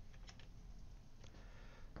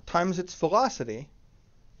times its velocity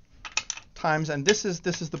times, and this is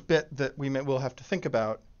the bit that we'll have to think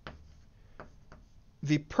about,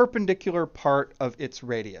 the perpendicular part of its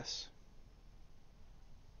radius.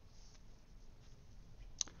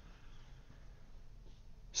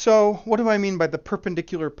 So what do I mean by the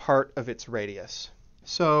perpendicular part of its radius?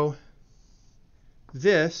 So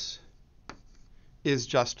this is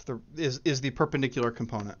just the perpendicular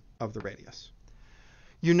component of the radius.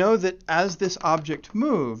 You know that as this object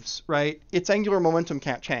moves, right, its angular momentum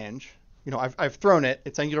can't change. You know, I've thrown it.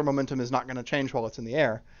 Its angular momentum is not going to change while it's in the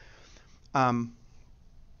air.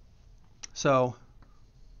 So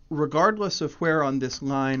regardless of where on this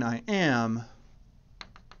line I am,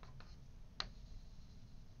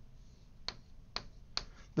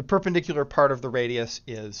 the perpendicular part of the radius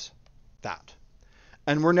is that.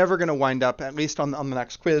 And we're never going to wind up, at least on the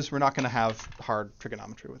next quiz, we're not going to have hard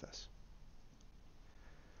trigonometry with this.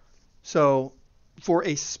 So for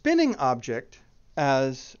a spinning object,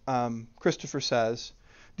 as Christopher says,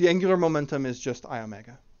 the angular momentum is just I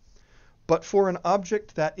omega. But for an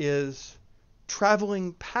object that is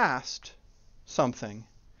traveling past something,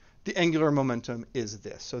 the angular momentum is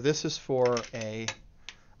this. So this is for a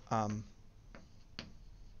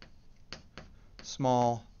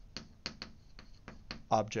small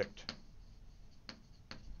object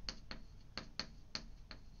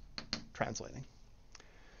translating.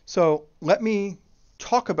 So let me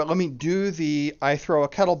do the I throw a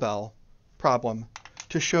kettlebell problem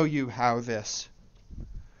to show you how this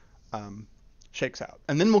shakes out.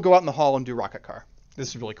 And then we'll go out in the hall and do rocket car. This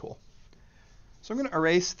is really cool. So I'm going to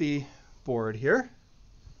erase the board here.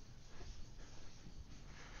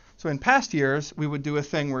 So in past years, we would do a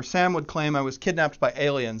thing where Sam would claim I was kidnapped by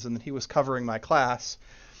aliens and that he was covering my class.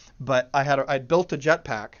 But I'd built a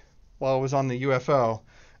jetpack while I was on the UFO,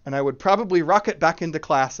 and I would probably rocket back into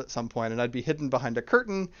class at some point, and I'd be hidden behind a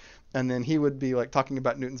curtain, and then he would be like talking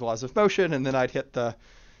about Newton's laws of motion, and then I'd hit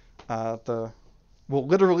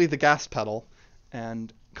literally the gas pedal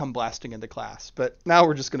and come blasting into class. But now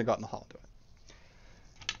we're just going to go out in the hall and do it.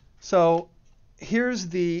 So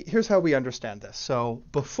here's how we understand this. So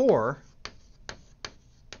before,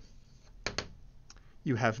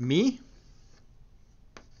 you have me,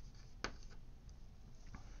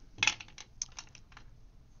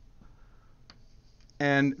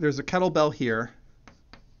 and there's a kettlebell here.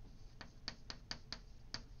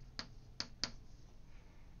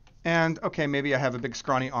 And okay, maybe I have a big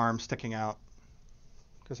scrawny arm sticking out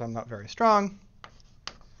because I'm not very strong.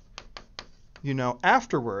 You know,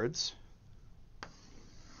 afterwards,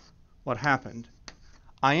 what happened?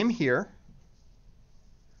 I am here.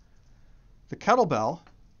 The kettlebell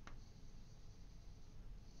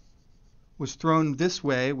was thrown this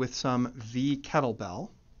way with some V kettlebell.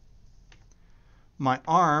 My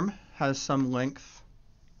arm has some length,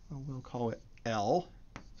 we'll call it L,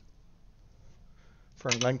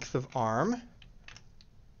 for length of arm.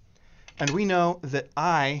 And we know that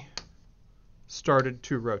I started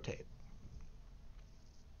to rotate.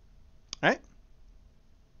 Right?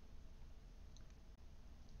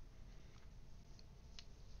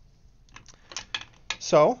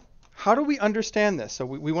 So how do we understand this? So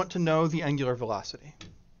we want to know the angular velocity.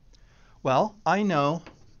 Well, I know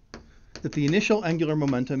that the initial angular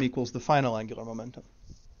momentum equals the final angular momentum.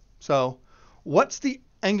 So what's the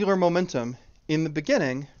angular momentum in the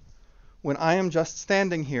beginning when I am just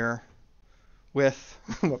standing here with,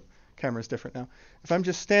 camera's different now. If I'm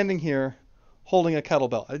just standing here holding a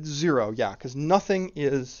kettlebell, it's 0, yeah, because nothing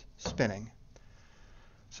is spinning.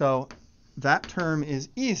 So that term is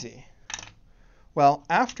easy. Well,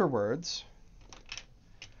 afterwards,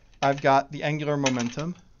 I've got the angular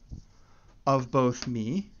momentum of both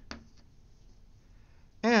me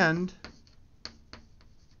and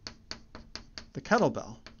the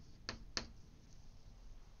kettlebell.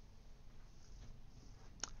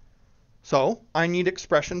 So I need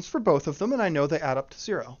expressions for both of them, and I know they add up to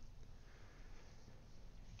 0.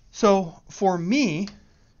 So for me,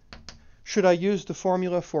 should I use the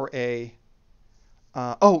formula for a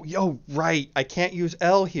right, I can't use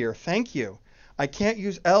L here. Thank you. I can't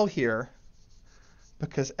use L here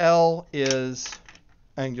because L is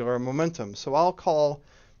angular momentum. So I'll call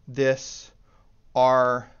this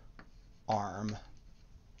R arm.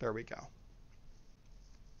 There we go.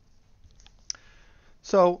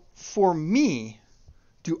 So for me,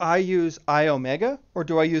 do I use I omega or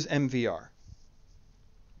do I use MVR?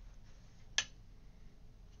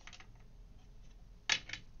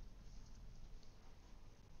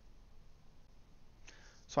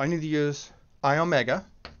 So I need to use I omega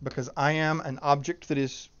because I am an object that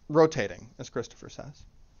is rotating, as Christopher says.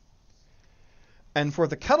 And for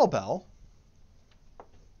the kettlebell,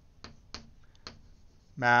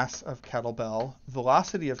 mass of kettlebell,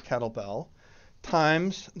 velocity of kettlebell,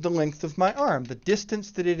 times the length of my arm, the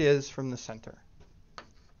distance that it is from the center.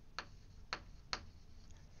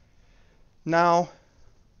 Now,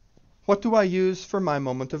 what do I use for my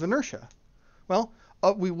moment of inertia? Well,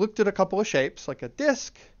 we looked at a couple of shapes, like a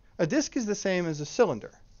disk. A disk is the same as a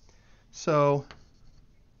cylinder. So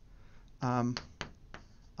I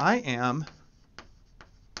am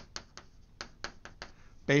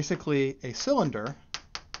basically a cylinder.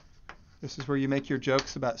 This is where you make your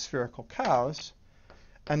jokes about spherical cows.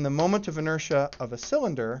 And the moment of inertia of a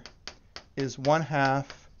cylinder is 1/2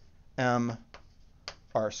 m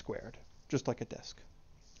r squared, just like a disk.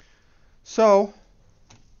 So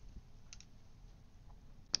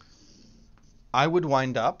I would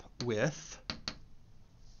wind up with,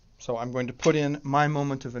 so I'm going to put in my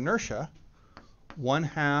moment of inertia,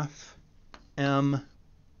 1/2 m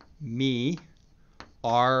me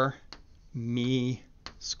r me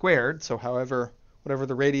squared, so whatever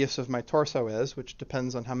the radius of my torso is, which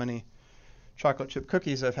depends on how many chocolate chip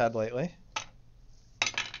cookies I've had lately,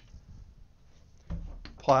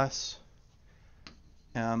 plus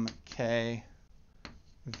mk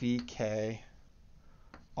vk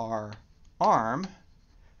r arm.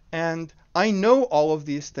 And I know all of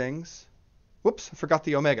these things. Whoops, I forgot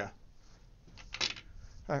the omega.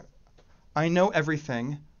 I know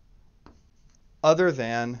everything other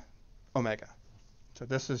than omega. So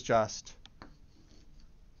this is just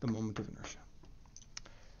the moment of inertia.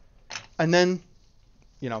 And then,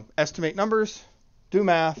 estimate numbers, do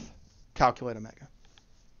math, calculate omega.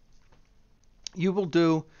 You will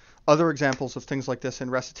do other examples of things like this in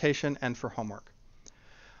recitation and for homework.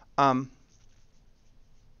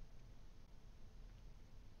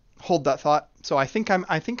 Hold that thought. So I think I'm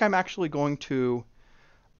actually going to,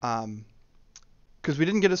 because we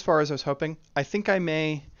didn't get as far as I was hoping, I think I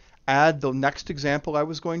may add the next example I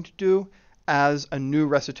was going to do as a new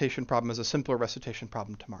recitation problem, as a simpler recitation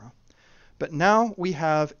problem tomorrow. But now we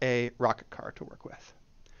have a rocket car to work with.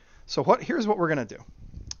 So here's what we're going to do.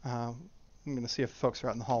 I'm going to see if folks are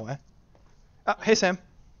out in the hallway. Hey, Sam.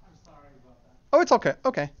 I'm sorry about that. Oh, it's okay.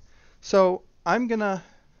 Okay. So I'm going to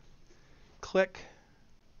click.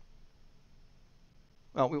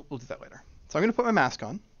 Well, we'll do that later. So I'm going to put my mask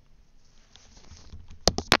on.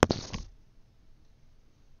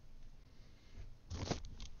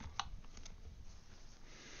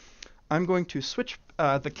 I'm going to switch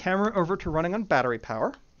the camera over to running on battery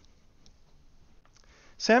power.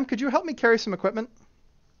 Sam, could you help me carry some equipment?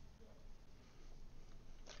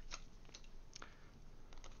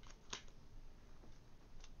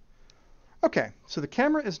 Okay, so the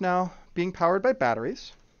camera is now being powered by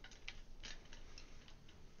batteries.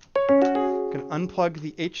 I'm going to unplug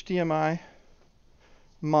the HDMI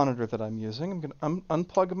monitor that I'm using. I'm going to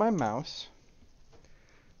unplug my mouse.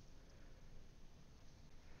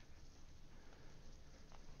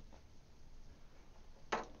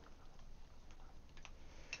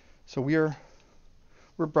 So we're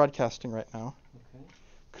broadcasting right now. Okay.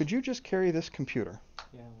 Could you just carry this computer?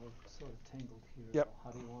 Yeah, we're sort of tangled here. Yep.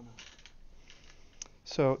 How do you want to?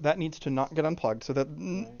 So that needs to not get unplugged so that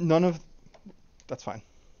Right. none of... That's fine.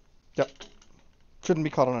 Yep. Shouldn't be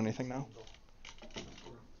caught on anything now. We're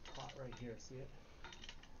caught right here. See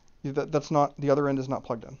it? That's not... The other end is not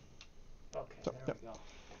plugged in. Okay. So, There yep. we go.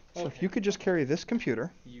 So if you could just carry this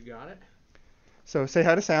computer. You got it. So say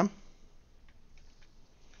hi to Sam.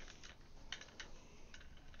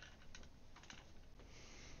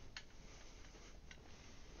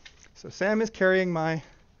 So Sam is carrying my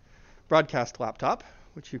broadcast laptop,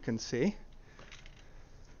 which you can see.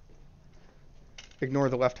 Ignore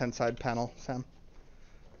the left-hand side panel, Sam.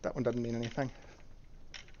 That one doesn't mean anything.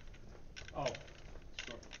 Oh.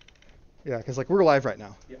 Sure. Yeah, because like we're live right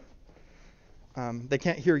now. Yep. They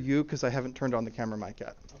can't hear you because I haven't turned on the camera mic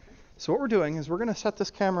yet. Okay. So what we're doing is we're going to set this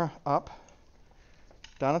camera up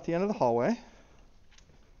down at the end of the hallway.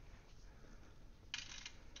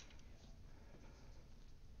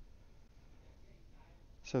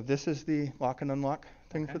 So this is the lock and unlock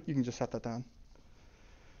thing. Okay. You can just set that down.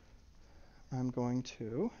 I'm going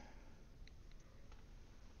to...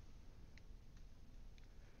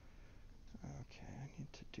 Okay, I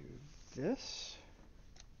need to do this.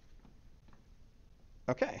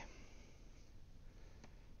 Okay.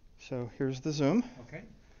 So here's the zoom. Okay.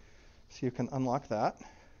 So you can unlock that.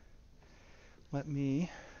 Let me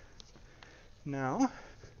now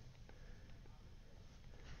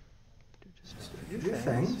do just a few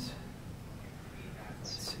things.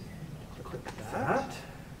 Let's see. Click that.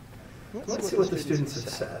 Let's see what the students have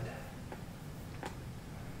said.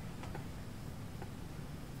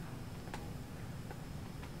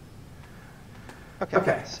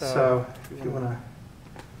 Okay, so if you want to,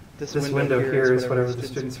 this window here is whatever the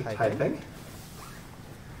students are typing.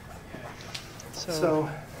 So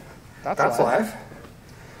that's live.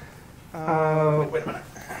 Wait a minute.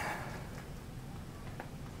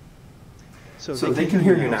 So they can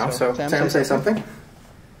hear you now, so Sam, say something.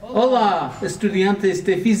 Hola, estudiantes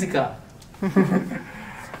de física.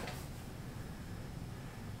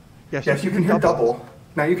 Yes, you can hear double.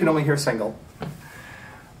 Now you can only hear single.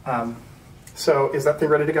 So is that thing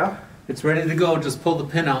ready to go? It's ready to go. Just pull the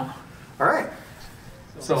pin out. All right.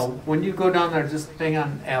 So when you go down there, just bang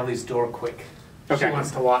on Allie's door quick. Okay. She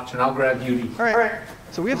wants to watch, and I'll grab Yudi. All right.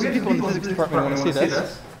 So we have some people in the physics department who want to see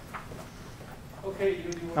this. Okay,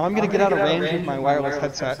 Now I'm going to get out of range with my wireless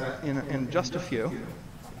headset in just a few.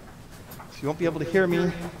 So you won't be able to hear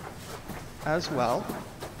me as well.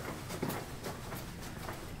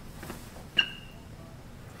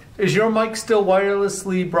 Is your mic still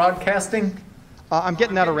wirelessly broadcasting? I'm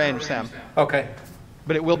getting out of range, Sam. Okay.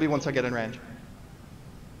 But it will be once I get in range.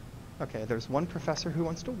 Okay, there's one professor who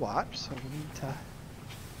wants to watch, so we need to...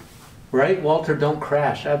 Right, Walter, don't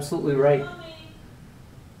crash. Absolutely right.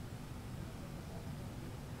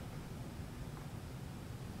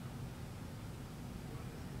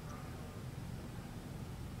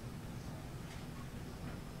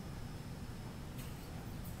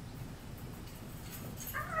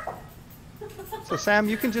 So Sam,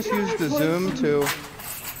 you can just use the zoom to...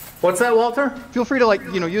 What's that, Walter? Feel free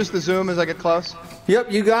to use the zoom as I get close.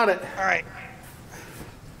 Yep, you got it. All right.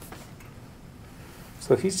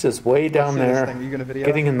 So he's just way down see this there, thing. Are you gonna video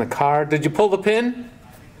getting it? in the car. Did you pull the pin?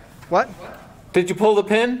 What? Did you pull the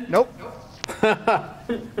pin? Nope.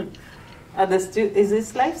 Is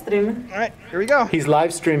this live stream? All right, here we go. He's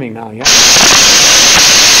live streaming now, yeah?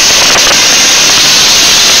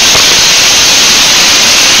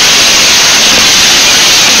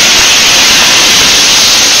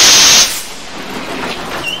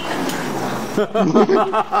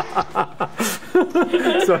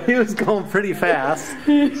 So he was going pretty fast.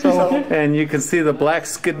 And you can see the black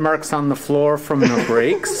skid marks on the floor from the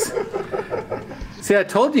brakes. See, I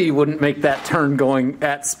told you wouldn't make that turn going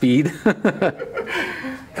at speed.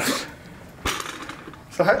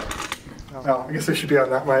 So hi. Oh, I guess I should be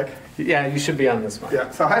on that mic. Yeah, you should be on this one.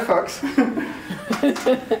 Yeah. So hi, folks.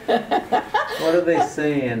 What are they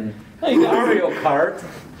saying? Mario Kart?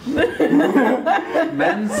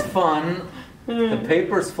 Men's fun. The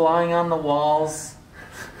paper's flying on the walls.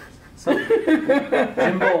 So,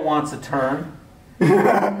 Jimbo wants a turn.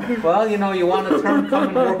 Well, you know, you want a turn,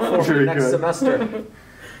 come and work for me next semester.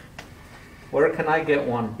 Where can I get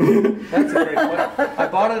one? That's a great question. I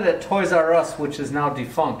bought it at Toys R Us, which is now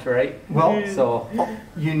defunct, right? Well, so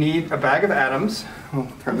you need a bag of atoms. We'll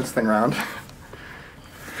turn this thing around.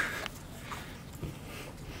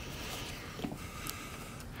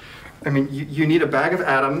 I mean, you need a bag of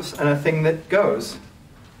atoms and a thing that goes.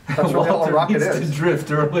 That's what a rocket is. To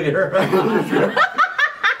drift earlier.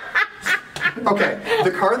 Okay,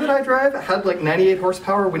 the car that I drive had like 98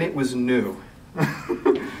 horsepower when it was new.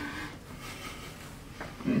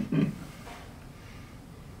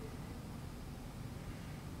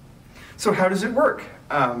 So how does it work?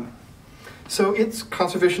 So it's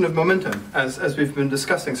conservation of momentum, as we've been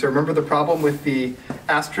discussing. So remember the problem with the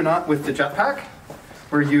astronaut with the jetpack?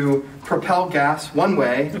 Where you propel gas one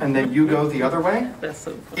way and then you go the other way? That's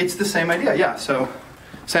so fun. It's the same idea, yeah. So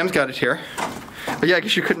Sam's got it here. But yeah, I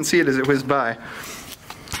guess you couldn't see it as it whizzed by.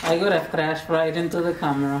 I would have crashed right into the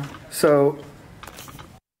camera. So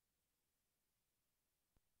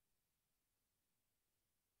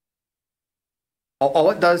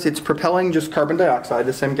all it does, it's propelling just carbon dioxide,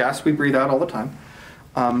 the same gas we breathe out all the time.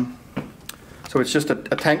 So it's just a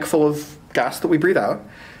tank full of gas that we breathe out.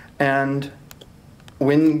 And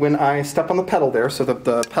when I step on the pedal there, so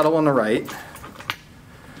the pedal on the right,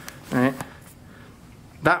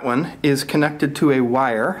 that one is connected to a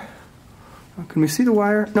wire. Can we see the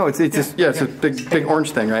wire? No, it's just, yeah, it's a big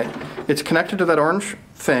orange thing, right? It's connected to that orange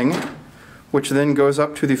thing, which then goes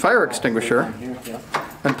up to the fire extinguisher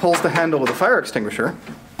and pulls the handle of the fire extinguisher,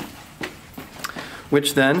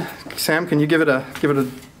 which then, Sam, can you give it a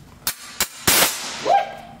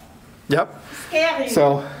Yep. Scary.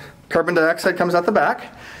 So carbon dioxide comes out the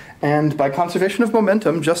back, and by conservation of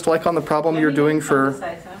momentum, just like on the problem you're doing for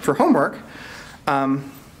homework,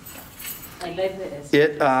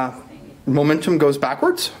 momentum goes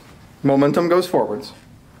backwards, momentum goes forwards.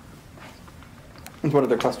 And what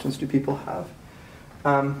other questions do people have?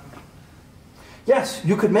 Yes,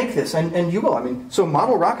 you could make this, and you will. I mean, so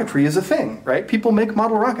model rocketry is a thing, right? People make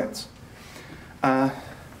model rockets.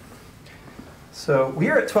 So we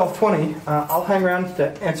are at 12:20. I'll hang around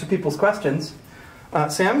to answer people's questions.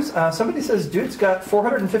 Somebody says, dude's got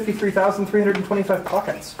 453,325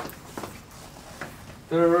 pockets.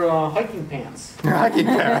 They're hiking pants. They're hiking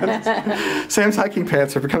pants. Sam's hiking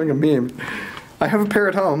pants are becoming a meme. I have a pair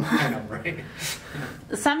at home. I know, right?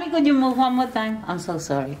 Sammy, could you move one more time? I'm so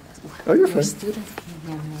sorry. Oh, you're fine. Students can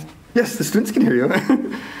hear me. Yes, the students can hear you.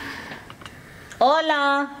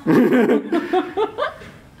 Hola.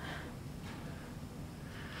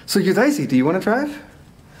 So, Yudaisi, do you want to drive?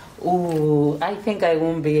 Ooh, I think I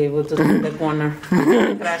won't be able to turn the corner.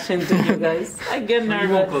 Crash into you guys. I get nervous.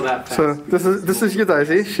 You won't go that fast. So this is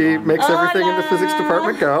Yudaisi. She makes everything in the physics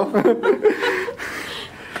department go.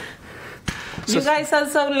 You guys are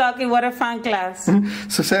so lucky. What a fun class.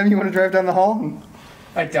 So Sam, you want to drive down the hall?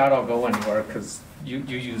 I doubt I'll go anywhere because you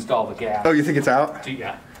used all the gas. Oh, you think it's out?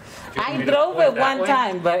 Yeah. I drove it one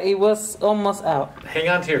time, but it was almost out. Hang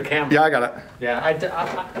on to your camera. Yeah, I got it. Yeah,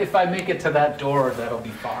 if I make it to that door, that'll be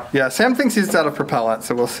far. Yeah, Sam thinks he's out of propellant,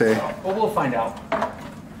 so we'll see. Well, we'll find out.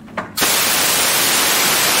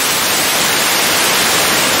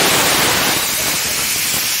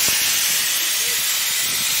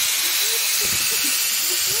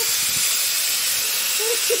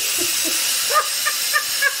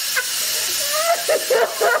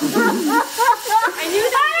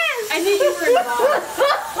 I knew you were involved.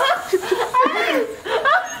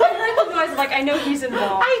 I heard the noise, like, I know he's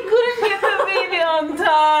involved. I couldn't get the video on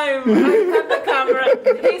time. I had the camera.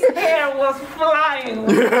 His hair was flying.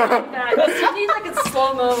 You need, like, it's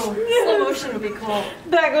slow-mo. Slow motion would be cool.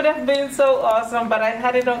 That would have been so awesome, but I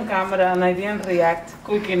had it on camera and I didn't react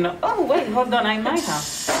quick enough. Oh, wait, hold on, I might have.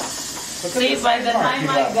 See, by the time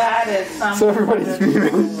I got it, So everybody's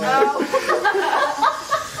memeing. Oh.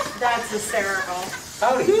 That's hysterical.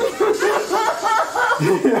 Howdy.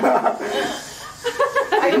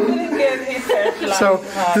 I couldn't get his hair flying. So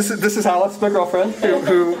this is Alice, my girlfriend,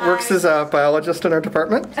 who works as a biologist in our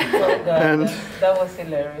department. So good. And that was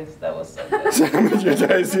hilarious. That was so good. Sam is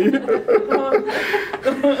Yudaisi.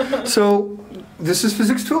 So this is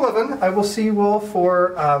Physics 211. I will see you all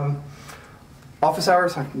for office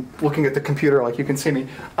hours. I'm looking at the computer like you can see me.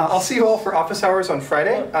 I'll see you all for office hours on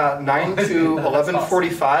Friday, 9 to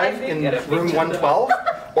 11:45 in room 112.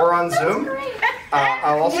 or on Zoom.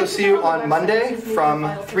 I'll also see you on Monday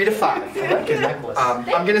from 3 to 5. I'm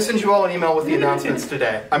going to send you all an email with the announcements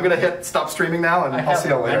today. I'm going to hit stop streaming now, and I'll see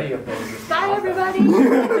you all later. Bye, everybody.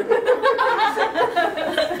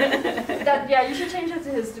 Yeah, you should change it to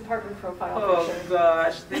his department profile. Oh picture.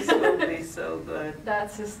 gosh, this will be so good.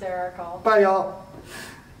 That's hysterical. Bye, y'all.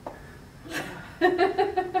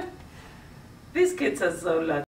 These kids are so lucky.